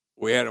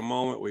 We had a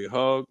moment, we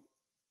hugged.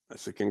 I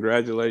said,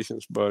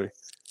 congratulations, buddy.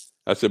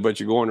 I said, but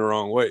you're going the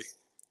wrong way.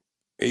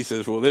 He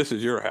says, well, this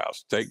is your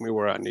house. Take me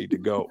where I need to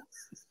go.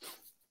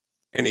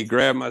 And he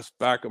grabbed my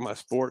back of my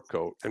sport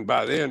coat. And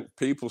by then,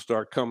 people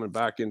start coming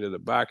back into the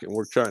back, and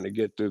we're trying to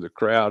get through the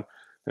crowd.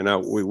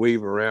 And we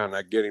weave around.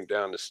 I get him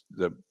down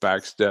the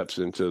back steps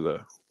into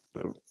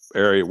the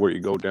area where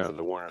you go down to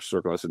the winner's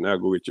circle. I said, now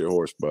go get your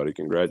horse, buddy.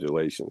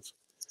 Congratulations.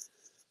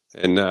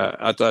 And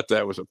I thought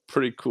that was a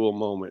pretty cool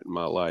moment in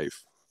my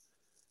life.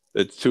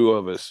 The two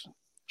of us,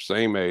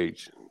 same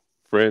age,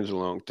 friends a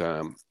long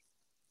time,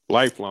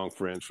 lifelong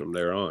friends from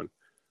there on,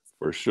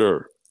 for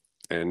sure.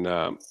 And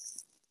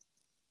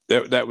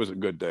that was a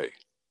good day.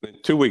 And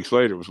 2 weeks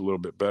later was a little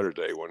bit better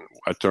day when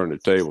I turned the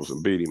tables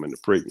and beat him in the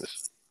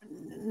Preakness.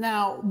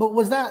 Now, but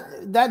was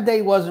that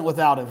day wasn't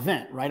without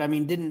event, right? I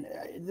mean,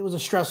 it was a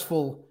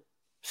stressful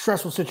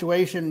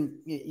situation.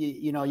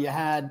 You know, you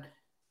had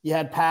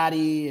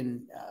Patty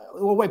and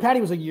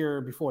Patty was a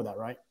year before that,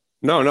 right?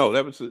 No,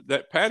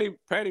 that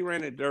Patty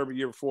ran at Derby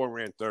year before and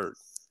ran third.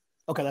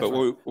 Okay, that's but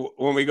right.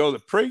 When we go to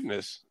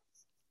Preakness,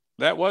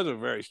 that was a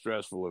very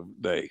stressful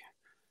day.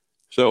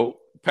 So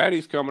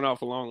Patty's coming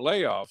off a long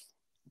layoff.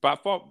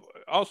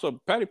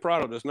 Also, Patty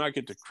Prado does not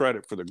get the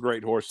credit for the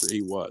great horse that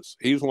he was.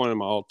 He's one of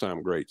my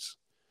all-time greats.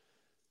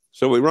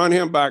 So we run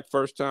him back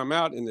first time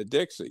out in the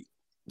Dixie,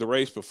 the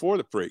race before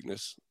the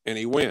Preakness, and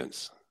he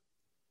wins.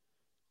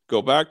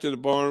 Go back to the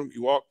barn.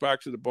 You walk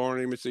back to the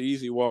barn. It's an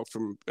easy walk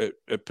from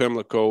at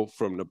Pimlico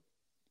from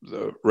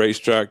the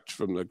racetrack,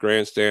 from the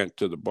grandstand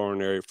to the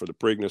barn area for the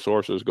Preakness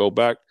horses. Go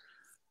back.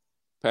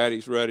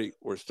 Patty's ready.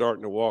 We're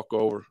starting to walk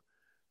over,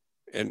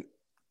 and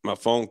my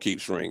phone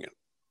keeps ringing.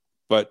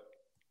 But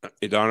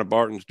Donna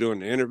Barton's doing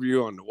the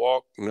interview on the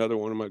walk, another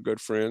one of my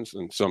good friends.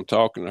 And so I'm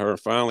talking to her.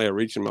 Finally, I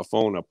reach in my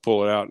phone, I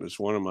pull it out, and it's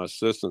one of my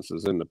assistants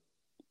is in the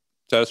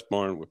test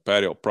barn with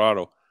Patty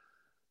Prado.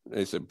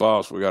 They said,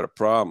 "Boss, we got a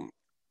problem.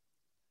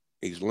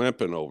 He's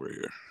limping over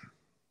here."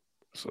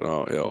 I said,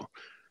 "Oh, hell."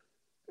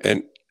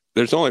 And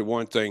there's only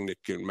one thing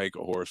that can make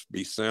a horse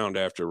be sound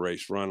after a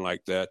race, run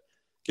like that,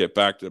 get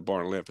back to the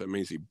barn limp. That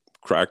means he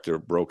cracked or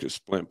broke his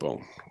splint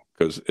bone,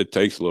 because it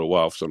takes a little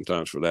while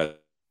sometimes for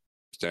that.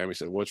 Tammy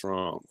said, "What's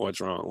wrong? What's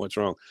wrong? What's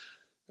wrong?"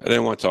 I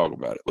didn't want to talk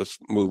about it. Let's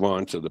move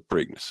on to the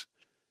Preakness.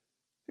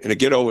 And to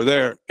get over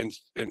there, and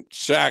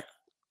Shaq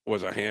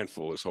was a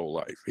handful his whole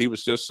life. He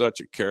was just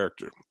such a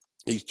character.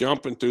 He's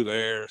jumping through the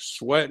air,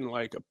 sweating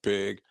like a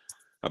pig.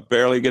 I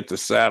barely get the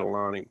saddle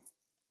on him.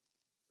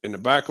 In the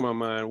back of my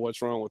mind,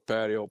 what's wrong with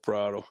Patio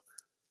Prado?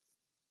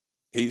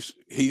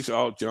 He's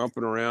all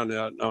jumping around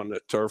out on the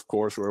turf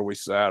course where we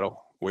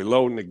saddle. We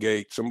load in the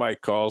gate. Somebody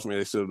calls me.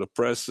 They said, "The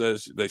press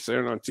says," they say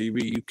it on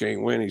TV, "you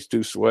can't win. He's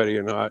too sweaty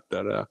and hot."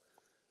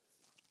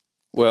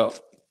 Well,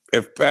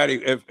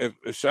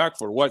 if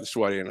Shackford wasn't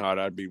sweaty and hot,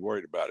 I'd be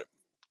worried about it.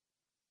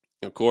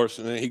 Of course,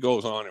 and then he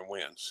goes on and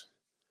wins.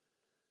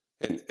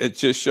 And it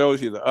just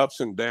shows you the ups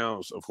and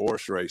downs of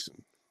horse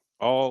racing,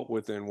 all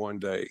within one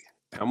day.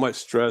 How much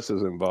stress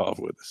is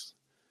involved with us,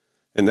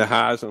 and the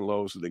highs and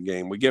lows of the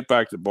game. We get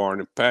back to the barn,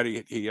 and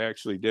Patty, he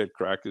actually did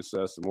crack his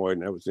sesamoid,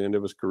 and that was the end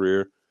of his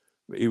career.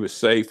 But he was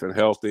safe and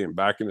healthy and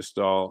back in the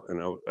stall,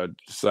 and I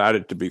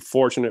decided to be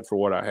fortunate for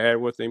what I had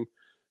with him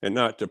and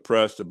not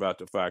depressed about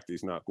the fact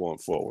he's not going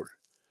forward.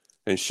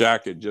 And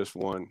Shaq had just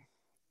won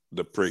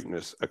the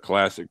Preakness, a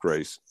classic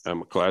race.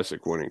 I'm a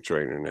classic winning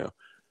trainer now.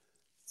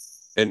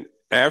 And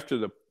after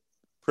the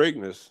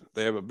Preakness,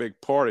 they have a big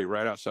party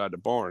right outside the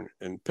barn,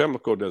 and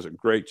Pimlico does a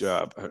great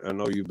job. I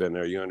know you've been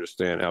there. You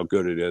understand how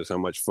good it is, how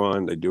much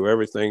fun. They do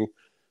everything.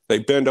 They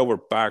bend over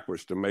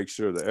backwards to make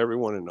sure that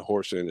everyone in the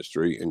horse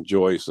industry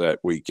enjoys that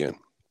weekend.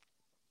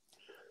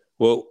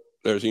 Well,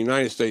 there's a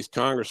United States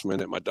congressman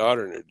that my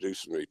daughter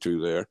introduced me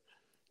to there,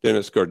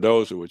 Dennis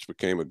Cardozo, which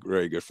became a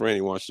very good friend.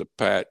 He wants to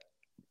pet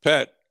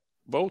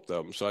both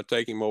of them. So I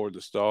take him over to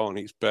the stall, and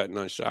he's petting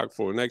on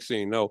Shackford. Next thing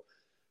you know,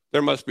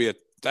 there must be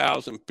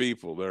 1,000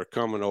 people that are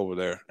coming over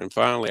there. And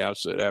finally, I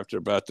said, after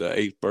about the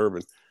 8th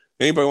bourbon,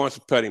 anybody wants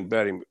to pet him,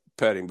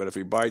 but if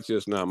he bites you,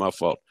 it's not my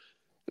fault.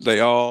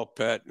 They all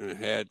pet,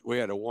 and we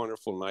had a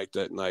wonderful night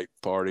that night,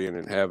 partying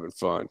and having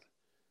fun.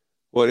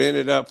 Well, it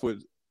ended up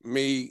with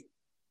me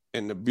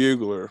and the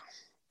bugler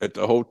at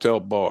the hotel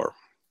bar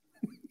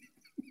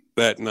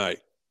that night,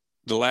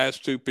 the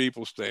last two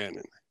people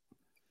standing.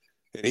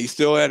 And he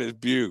still had his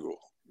bugle.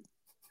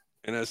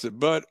 And I said,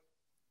 "Bud,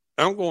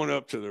 I'm going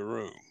up to the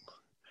room.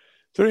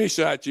 Is there any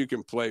shot you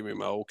can play me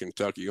my old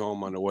Kentucky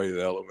home on the way to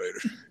the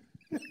elevator?"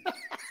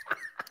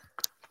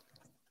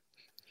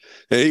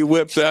 And he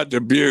whips out the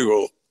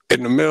bugle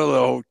in the middle of the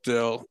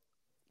hotel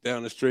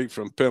down the street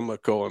from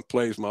Pimlico and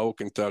plays my old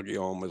Kentucky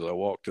home as I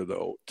walk to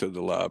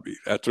the lobby.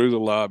 Through the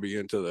lobby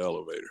into the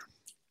elevator.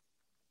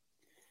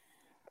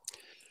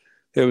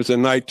 It was a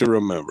night to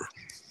remember.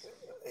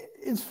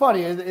 It's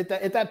funny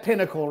at that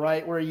pinnacle,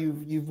 right, where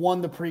you've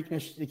won the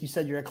Preakness. Like you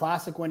said, you're a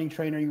classic winning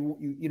trainer.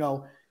 You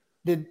know,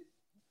 did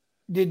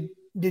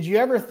you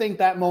ever think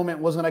that moment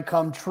was going to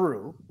come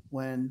true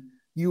when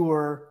you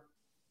were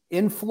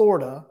in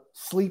Florida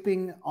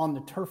sleeping on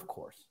the turf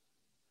course?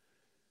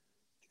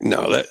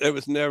 No, that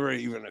was never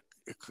even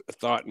a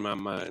thought in my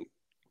mind.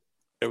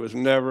 It was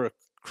never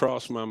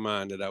crossed my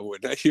mind that I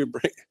would.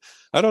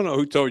 I don't know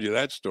who told you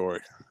that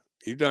story.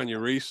 You've done your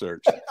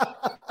research.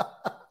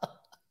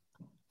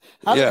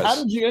 How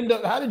did you end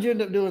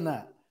up doing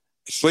that?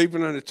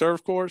 Sleeping on the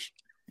turf course?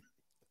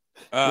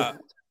 Well,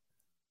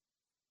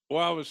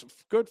 I was a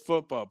good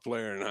football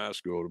player in high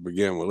school to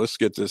begin with. Let's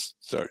get this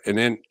started. And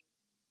then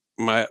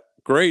my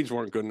grades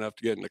weren't good enough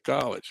to get into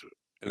college,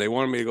 and they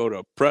wanted me to go to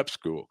a prep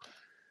school.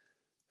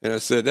 And I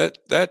said, "That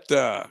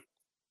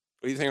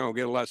you think I'll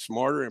get a lot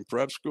smarter in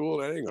prep school?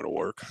 That ain't going to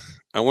work."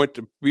 I went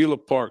to Beulah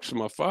Park. So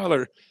my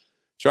father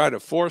tried to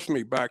force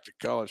me back to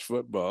college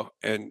football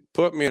and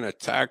put me in a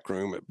tack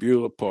room at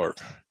Beulah Park.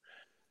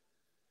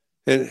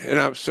 And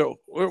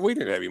we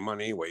didn't have any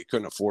money anyway. He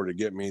couldn't afford to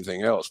get me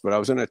anything else. But I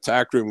was in a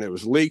tack room that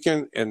was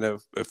leaking and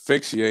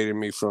asphyxiating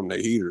me from the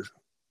heater.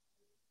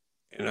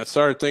 And I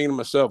started thinking to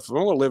myself, if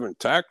I'm going to live in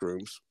tack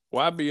rooms,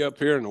 why be up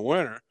here in the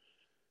winter?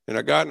 And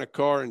I got in a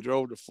car and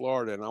drove to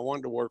Florida, and I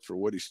wanted to work for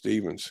Woody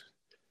Stevens.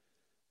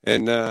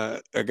 And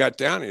I got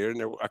down here,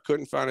 and I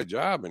couldn't find a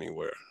job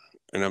anywhere.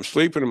 And I'm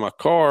sleeping in my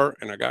car,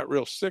 and I got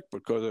real sick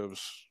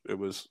because it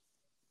was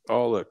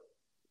all the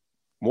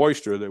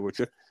moisture that was.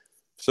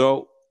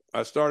 So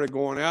I started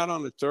going out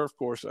on the turf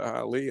course at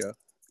Hialeah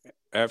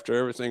after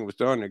everything was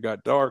done. It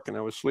got dark, and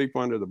I would sleep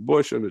under the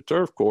bush of the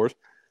turf course.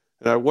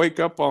 And I'd wake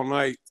up all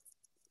night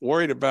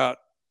worried about.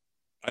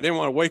 I didn't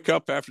want to wake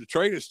up after the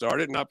training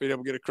started and not be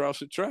able to get across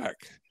the track.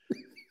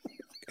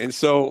 And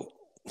so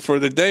for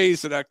the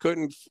days that I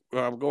couldn't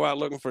go out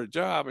looking for a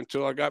job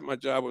until I got my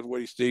job with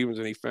Woody Stevens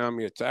and he found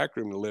me a tack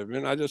room to live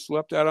in, I just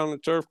slept out on the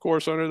turf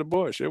course under the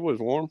bush. It was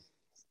warm.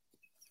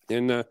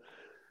 And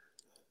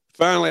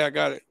finally, I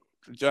got a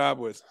job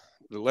with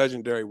the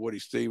legendary Woody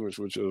Stevens,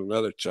 which was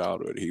another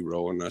childhood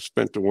hero. And I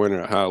spent the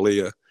winter at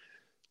Hialeah,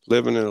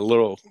 living in a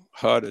little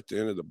hut at the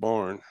end of the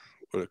barn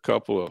with a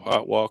couple of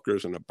hot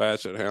walkers and a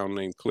basset hound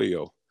named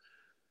Cleo.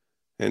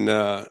 And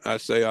I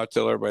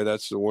tell everybody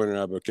that's the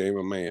winter I became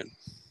a man.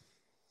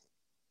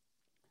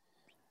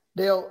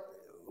 Dale,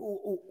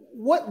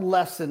 what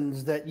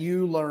lessons that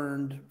you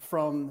learned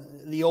from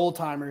the old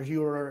timers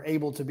you were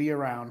able to be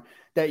around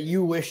that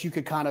you wish you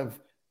could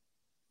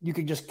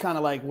just kind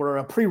of like were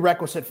a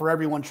prerequisite for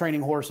everyone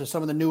training horses,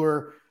 some of the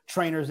newer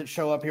trainers that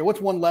show up here?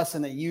 What's one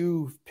lesson that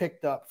you've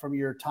picked up from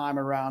your time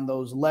around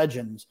those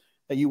legends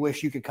that you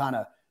wish you could kind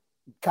of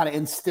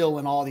instill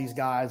in all these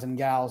guys and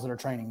gals that are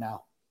training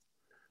now?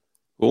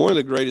 Well, one of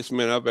the greatest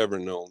men I've ever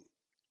known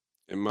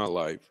in my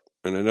life,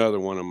 and another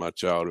one of my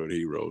childhood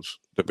heroes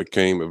that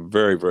became a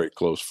very, very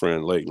close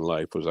friend late in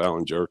life, was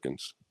Alan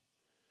Jerkins.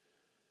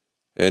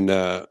 And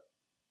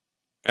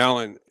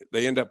Alan,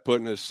 they end up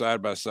putting us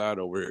side by side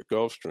over here at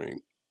Gulfstream.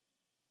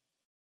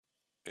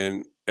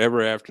 And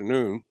every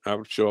afternoon, I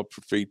would show up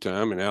for feed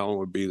time, and Alan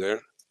would be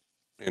there.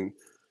 And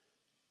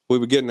we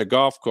would get in the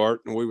golf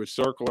cart, and we would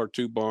circle our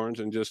two barns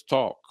and just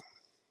talk.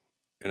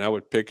 And I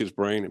would pick his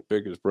brain.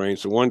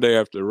 So one day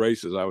after the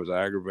races, I was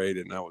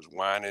aggravated, and I was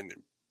whining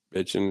and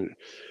bitching.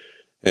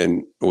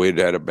 And we'd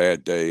had a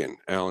bad day, and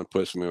Alan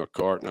puts me in a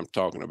cart, and I'm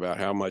talking about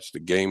how much the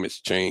game has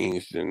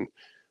changed, and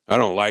I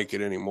don't like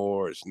it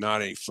anymore. It's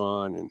not any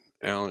fun. And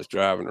Alan's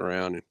driving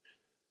around,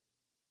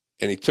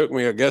 and he took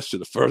me, I guess, to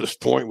the furthest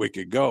point we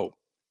could go.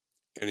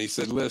 And he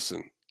said,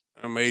 listen,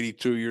 I'm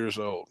 82 years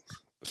old.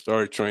 I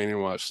started training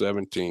when I was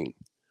 17.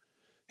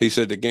 He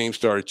said the game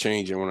started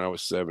changing when I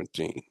was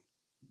 17.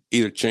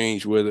 Either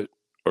change with it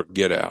or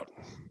get out.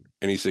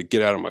 And he said,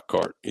 get out of my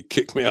cart. He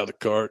kicked me out of the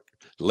cart,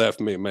 left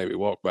me, and made me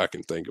walk back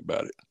and think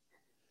about it.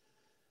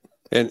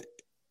 And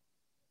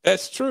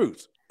that's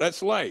truth.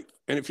 That's life.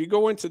 And if you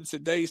go into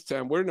today's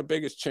time, we're in the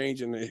biggest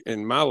change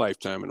in my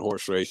lifetime in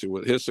horse racing,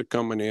 with HISA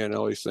coming in,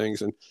 all these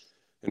things. And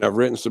I've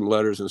written some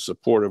letters in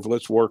support of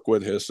let's work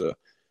with HISA.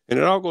 And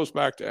it all goes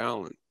back to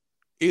Alan.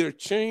 Either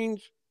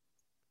change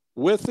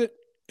with it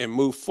and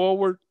move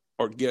forward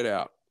or get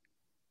out.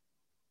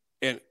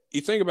 And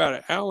you think about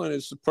it, Alan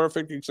is the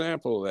perfect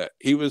example of that.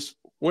 He was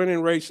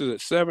winning races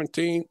at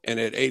 17 and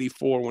at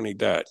 84 when he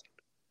died.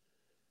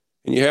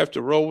 And you have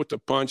to roll with the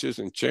punches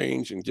and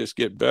change and just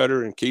get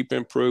better and keep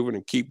improving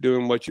and keep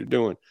doing what you're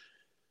doing.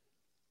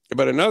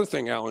 But another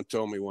thing Alan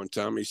told me one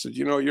time, he said,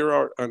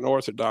 you're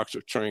unorthodox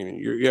of training.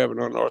 You have an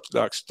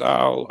unorthodox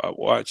style. I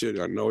watch it.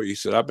 I know. He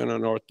said, I've been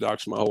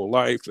unorthodox my whole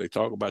life. They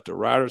talk about the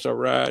riders I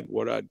ride,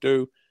 what I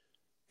do.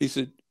 He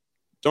said,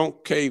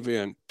 don't cave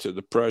in to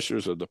the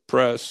pressures of the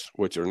press,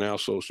 which are now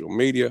social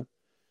media.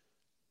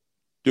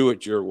 Do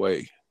it your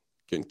way.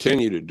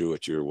 Continue to do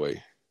it your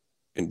way.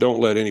 And don't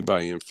let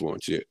anybody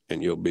influence you,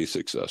 and you'll be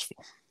successful.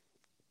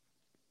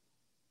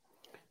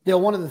 Dale,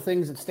 one of the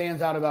things that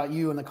stands out about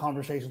you in the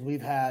conversations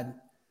we've had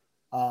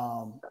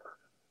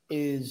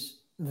is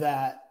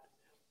that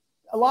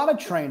a lot of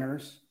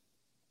trainers,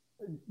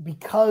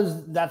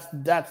 because that's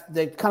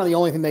they kind of the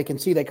only thing they can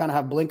see, they kind of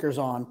have blinkers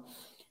on.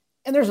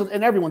 And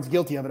everyone's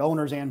guilty of it,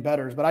 owners and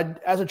bettors.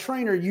 But as a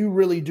trainer, you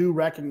really do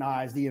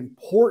recognize the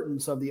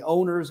importance of the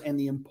owners and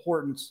the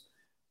importance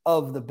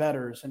of the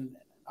bettors. And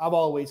I've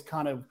always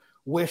kind of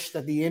wished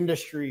that the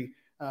industry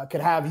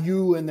could have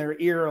you in their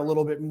ear a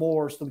little bit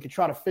more, so we could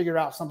try to figure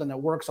out something that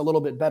works a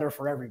little bit better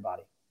for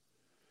everybody.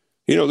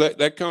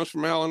 That comes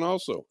from Alan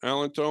also.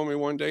 Alan told me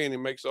one day, and it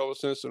makes all the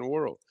sense in the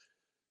world.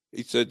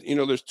 He said,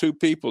 there's two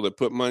people that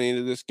put money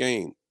into this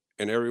game,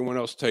 and everyone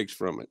else takes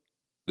from it,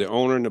 the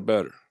owner and the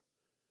bettor.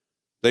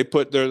 They're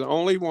the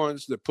only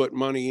ones that put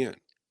money in.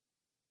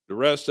 The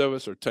rest of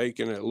us are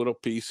taking a little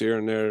piece here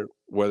and there,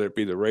 whether it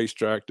be the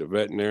racetrack, the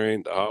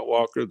veterinarian, the hot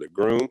walker, the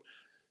groom.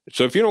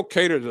 So if you don't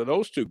cater to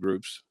those two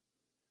groups,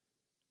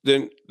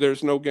 then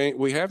there's no game.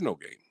 We have no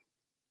game,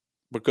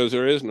 because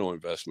there is no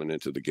investment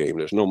into the game.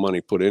 There's no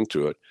money put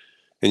into it.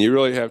 And we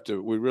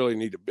really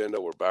need to bend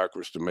over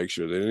backwards to make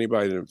sure that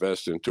anybody that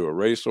invests into a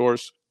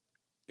racehorse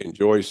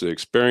enjoys the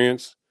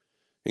experience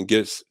and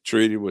gets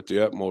treated with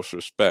the utmost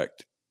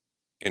respect.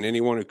 And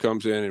anyone who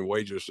comes in and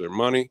wagers their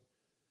money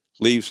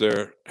leaves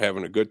there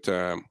having a good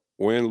time,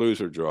 win, lose,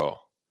 or draw.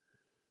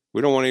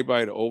 We don't want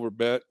anybody to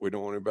overbet. We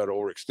don't want anybody to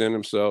overextend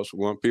themselves. We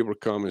want people to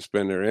come and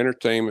spend their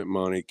entertainment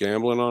money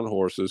gambling on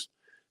horses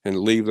and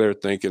leave there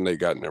thinking they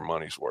got their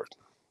money's worth.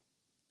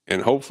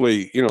 And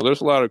hopefully,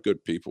 there's a lot of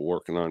good people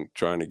working on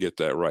trying to get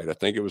that right. I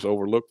think it was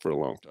overlooked for a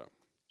long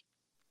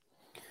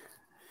time.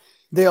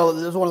 Dale,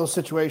 this is one of those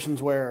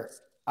situations where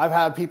I've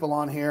had people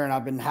on here and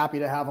I've been happy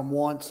to have them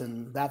once,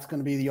 and that's going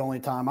to be the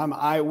only time.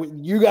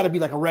 You got to be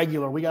like a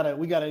regular.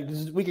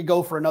 We could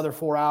go for another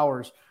 4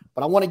 hours,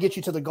 but I want to get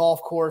you to the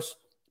golf course.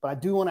 But I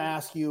do want to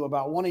ask you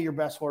about one of your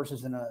best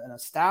horses in a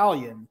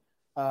stallion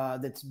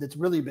that's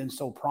really been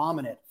so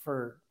prominent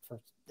for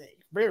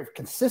very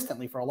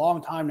consistently for a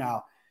long time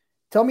now.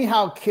 Tell me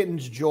how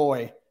Kitten's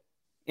Joy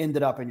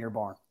ended up in your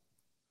barn.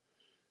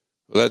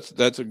 Well,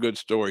 that's a good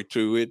story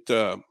too.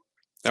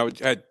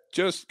 had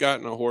just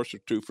gotten a horse or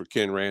two for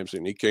Ken Ramsey,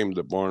 and he came to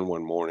the barn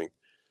one morning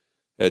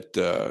at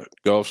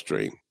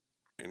Gulfstream,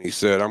 and he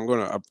said,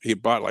 he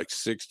bought like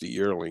 60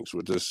 yearlings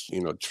with this,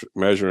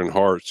 measuring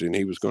hearts, and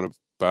he was going to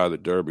buy the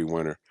Derby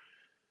winner.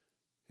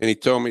 And he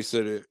told me, he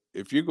said,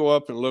 if you go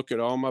up and look at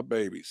all my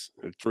babies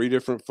at 3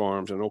 different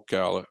farms in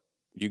Ocala,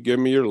 you give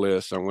me your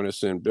list. I'm going to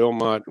send Bill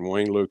Mott and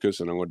Wayne Lucas,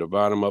 and I'm going to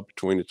divide them up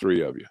between the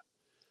 3 of you.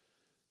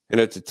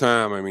 And at the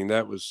time, I mean,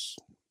 that was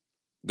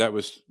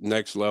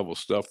next level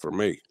stuff for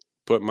me.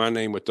 Put my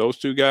name with those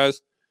 2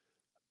 guys,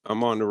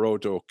 I'm on the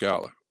road to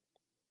Ocala.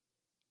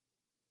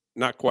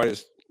 Not quite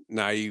as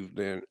naive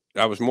then.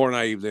 I was more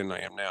naive than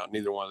I am now.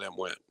 Neither one of them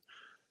went.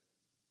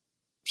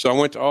 So I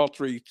went to all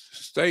 3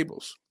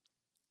 stables.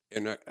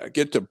 And I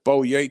get to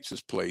Bo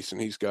Yates's place, and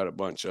he's got a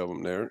bunch of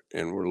them there,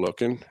 and we're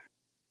looking.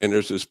 And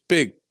there's this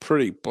big,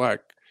 pretty black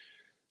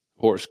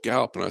horse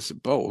galloping. I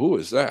said, Bo, who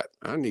is that?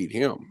 I need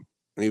him.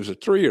 And he was a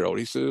 3-year-old.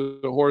 He said,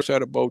 the horse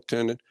had a bow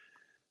tendon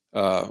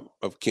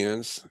of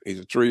Ken's. He's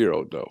a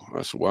 3-year-old, though.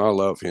 I said, well, I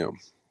love him.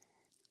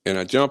 And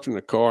I jumped in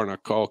the car, and I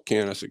called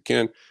Ken. I said,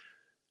 Ken,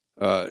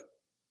 I'm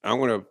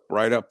going to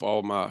write up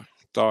all my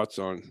thoughts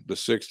on the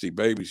 60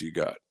 babies you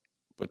got.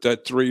 But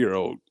that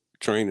 3-year-old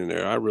training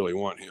there, I really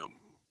want him.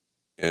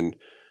 And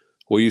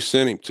will you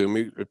send him to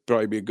me? It'd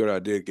probably be a good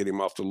idea to get him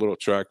off the little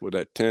track with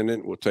that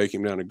tendon. We'll take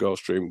him down to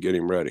Gulfstream and get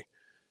him ready.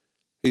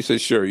 He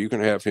said, sure, you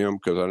can have him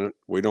because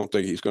we don't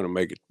think he's going to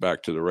make it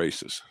back to the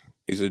races.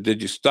 He said,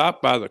 did you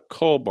stop by the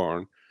coal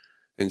barn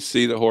and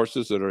see the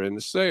horses that are in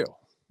the sale?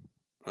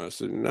 I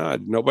said, no,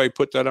 nobody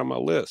put that on my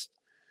list.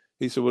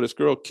 He said, well, this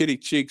girl Kitty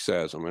Cheeks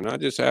has them. And I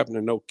just happen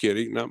to know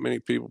Kitty. Not many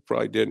people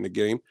probably did in the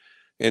game.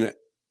 And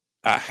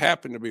I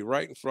happened to be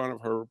right in front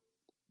of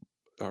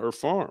her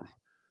farm.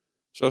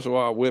 So that's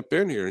why I whip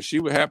in here, and she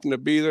would happen to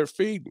be there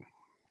feeding.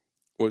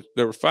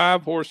 There were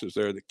 5 horses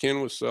there that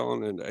Ken was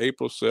selling in the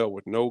April sale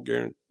with no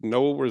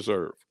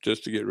reserve,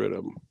 just to get rid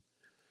of them.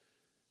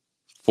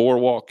 4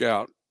 walk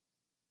out.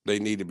 They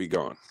need to be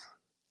gone.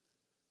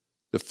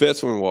 The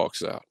 5th one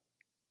walks out.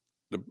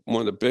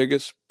 One of the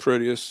biggest,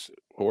 prettiest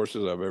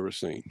horses I've ever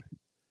seen.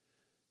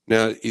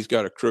 Now, he's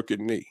got a crooked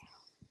knee.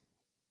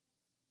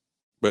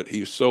 But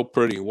he's so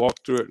pretty. He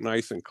walked through it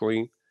nice and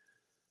clean.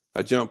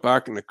 I jumped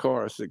back in the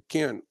car. I said,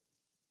 Ken,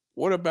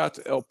 what about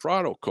the El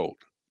Prado colt?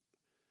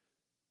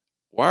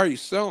 Why are you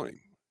selling him?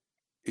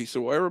 He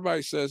said, well,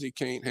 everybody says he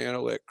can't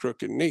handle that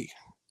crooked knee.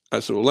 I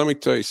said, well, let me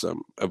tell you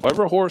something. Of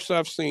every horse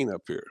I've seen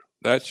up here,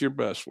 that's your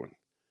best one.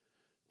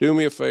 Do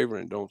me a favor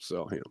and don't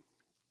sell him.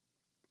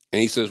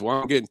 And he says, well,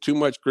 I'm getting too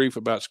much grief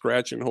about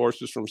scratching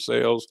horses from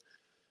sales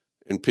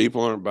and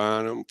people aren't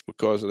buying them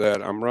because of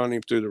that. I'm running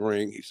him through the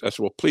ring. I said,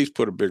 well, please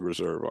put a big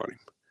reserve on him.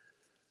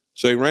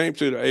 So he ran him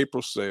through the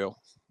April sale.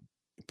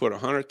 He put a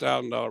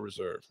 $100,000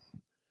 reserve.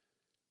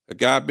 The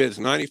guy bids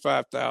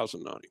 $95,000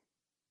 on him.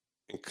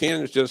 And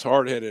Ken is just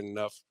hard-headed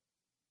enough.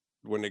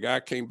 When the guy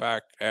came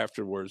back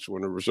afterwards,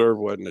 when the reserve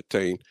wasn't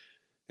attained,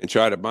 and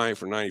tried to buy him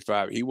for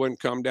 $95,000, he wouldn't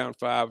come down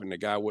 5, and the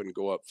guy wouldn't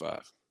go up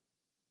 5.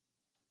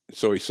 And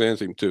so he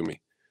sends him to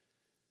me.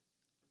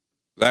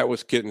 That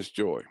was Kitten's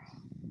Joy.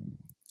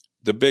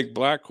 The big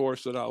black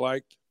horse that I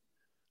liked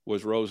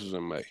was Roses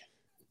in May.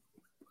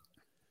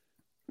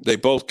 They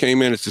both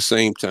came in at the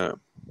same time.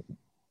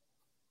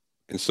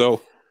 And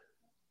so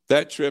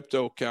that trip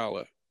to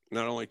Ocala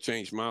not only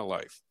changed my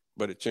life,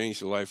 but it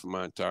changed the life of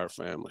my entire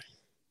family.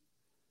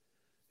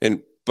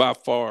 And by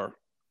far,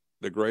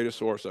 the greatest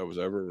horse I was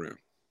ever around.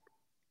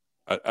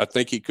 I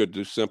think he could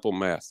do simple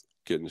math,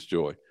 Kitten's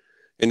Joy.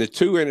 And the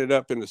 2 ended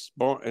up in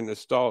the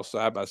stall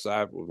side by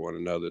side with one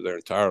another their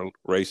entire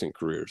racing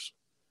careers.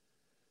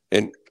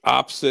 And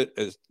opposite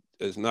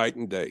as night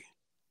and day.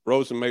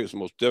 Rose in May was the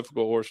most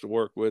difficult horse to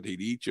work with.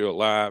 He'd eat you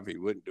alive. He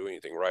wouldn't do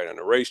anything right on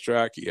the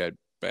racetrack. He had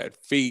bad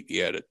feet. He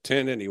had a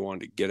tendon. He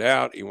wanted to get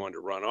out. He wanted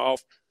to run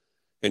off,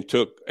 and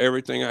took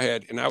everything I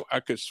had. And I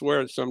could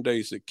swear that some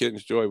days that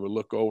Kitten's Joy would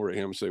look over at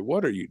him and say,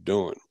 what are you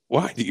doing?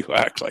 Why do you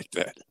act like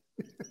that?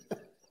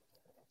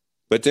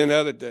 But then the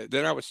other day,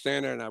 then I would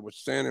stand there and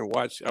and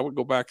watch. I would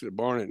go back to the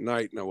barn at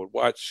night and I would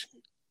watch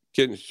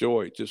Kitten's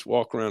Joy just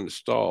walk around the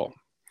stall.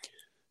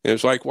 And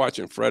it's like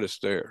watching Fred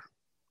Astaire.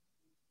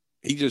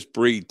 He just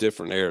breathed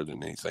different air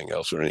than anything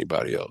else or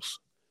anybody else.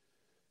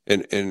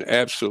 And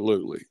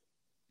absolutely,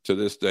 to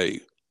this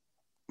day,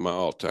 my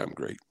all-time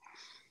great.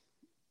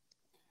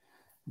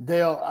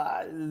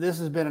 Dale, this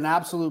has been an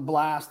absolute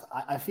blast.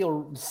 I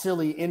feel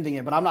silly ending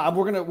it, but I'm not.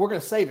 We're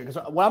gonna save it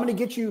because what I'm gonna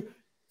get you,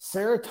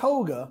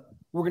 Saratoga.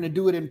 We're gonna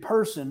do it in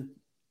person.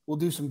 We'll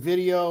do some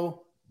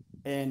video,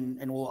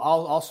 and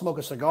I'll smoke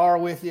a cigar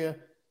with you,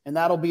 and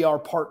that'll be our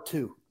part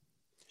 2.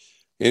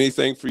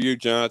 Anything for you,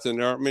 Jonathan.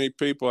 There aren't many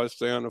people I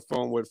stay on the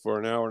phone with for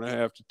an hour and a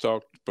half to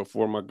talk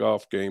before my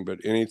golf game, but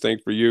anything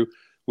for you.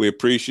 We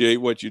appreciate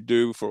what you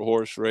do for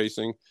horse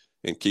racing,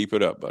 and keep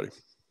it up, buddy.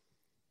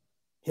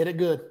 Hit it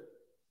good.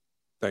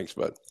 Thanks,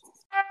 bud.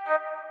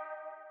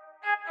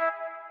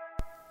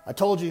 I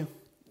told you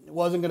it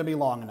wasn't going to be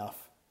long enough.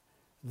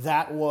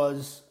 That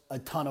was a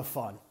ton of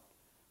fun.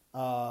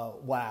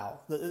 wow.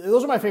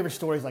 Those are my favorite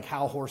stories, like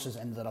how horses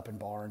ended up in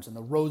barns, and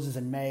the Roses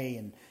in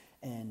May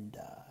and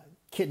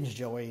Kitten's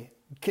Joy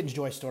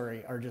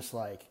story are just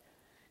like,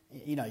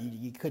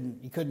 you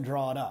couldn't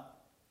draw it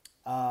up.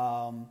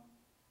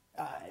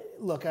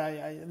 Look,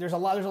 there's a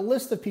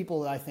list of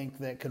people that I think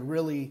that could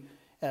really,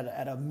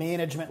 at a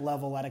management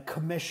level, at a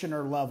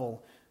commissioner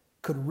level,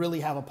 could really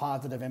have a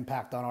positive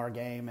impact on our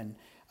game. And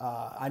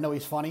I know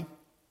he's funny,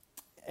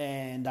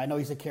 and I know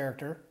he's a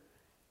character,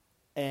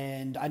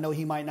 and I know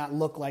he might not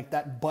look like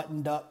that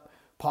buttoned up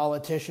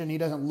politician. He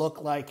doesn't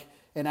look like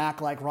and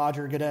act like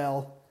Roger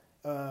Goodell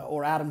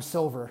or Adam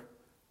Silver.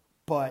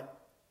 But,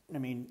 I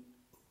mean,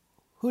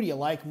 who do you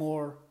like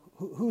more?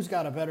 Who's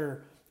got a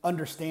better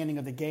understanding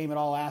of the game at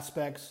all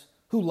aspects?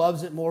 Who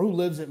loves it more? Who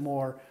lives it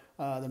more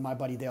than my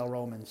buddy Dale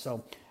Roman?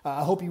 So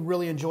I hope you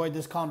really enjoyed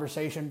this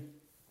conversation.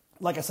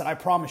 Like I said, I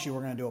promise you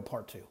we're going to do a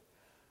part 2.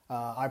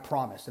 I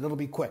promise. And it'll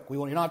be quick. You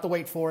don't have to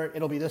wait for it.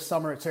 It'll be this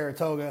summer at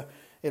Saratoga.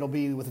 It'll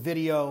be with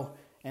video,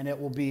 and it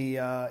will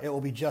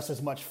be just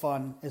as much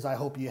fun as I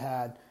hope you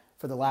had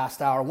for the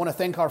last hour. I want to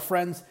thank our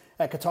friends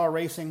at Qatar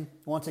Racing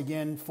once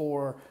again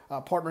for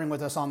partnering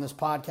with us on this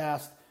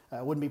podcast.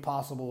 It wouldn't be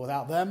possible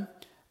without them.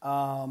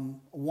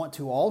 Want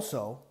to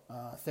also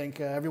thank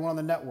everyone on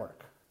the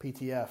network,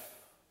 PTF,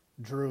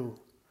 Drew,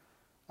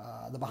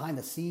 the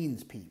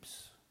behind-the-scenes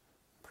peeps.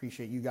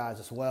 Appreciate you guys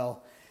as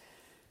well.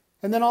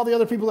 And then all the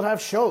other people that have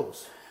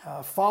shows.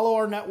 Follow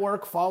our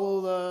network,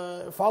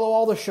 follow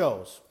all the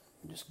shows.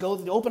 Just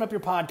open up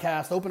your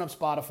podcast, open up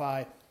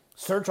Spotify,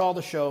 search all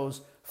the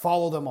shows,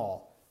 follow them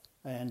all.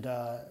 And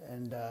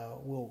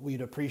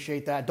we'd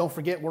appreciate that. Don't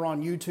forget, we're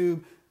on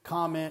YouTube.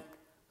 Comment,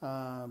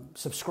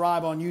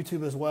 subscribe on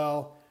YouTube as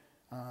well.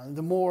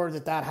 The more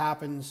that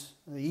happens,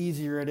 the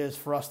easier it is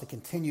for us to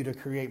continue to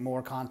create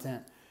more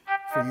content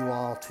for you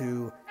all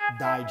to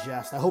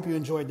digest. I hope you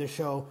enjoyed this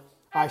show.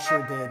 I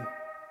sure did.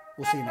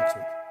 We'll see you next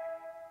week.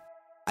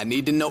 I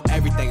need to know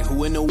everything,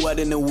 who and the what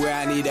and the where,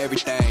 I need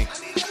everything.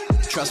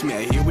 Trust me,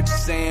 I hear what you're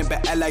saying,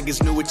 but act like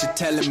it's new what you're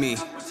telling me.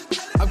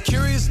 I'm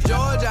curious,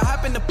 George, I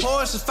hop in the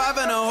Porsche, it's 5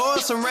 and a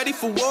horse, I'm ready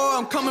for war,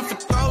 I'm coming for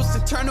throats,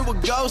 to turn to a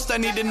ghost, I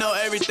need to know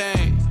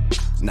everything.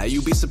 Now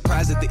you be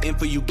surprised at the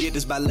info you get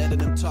is by letting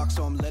them talk,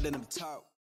 so I'm letting them talk.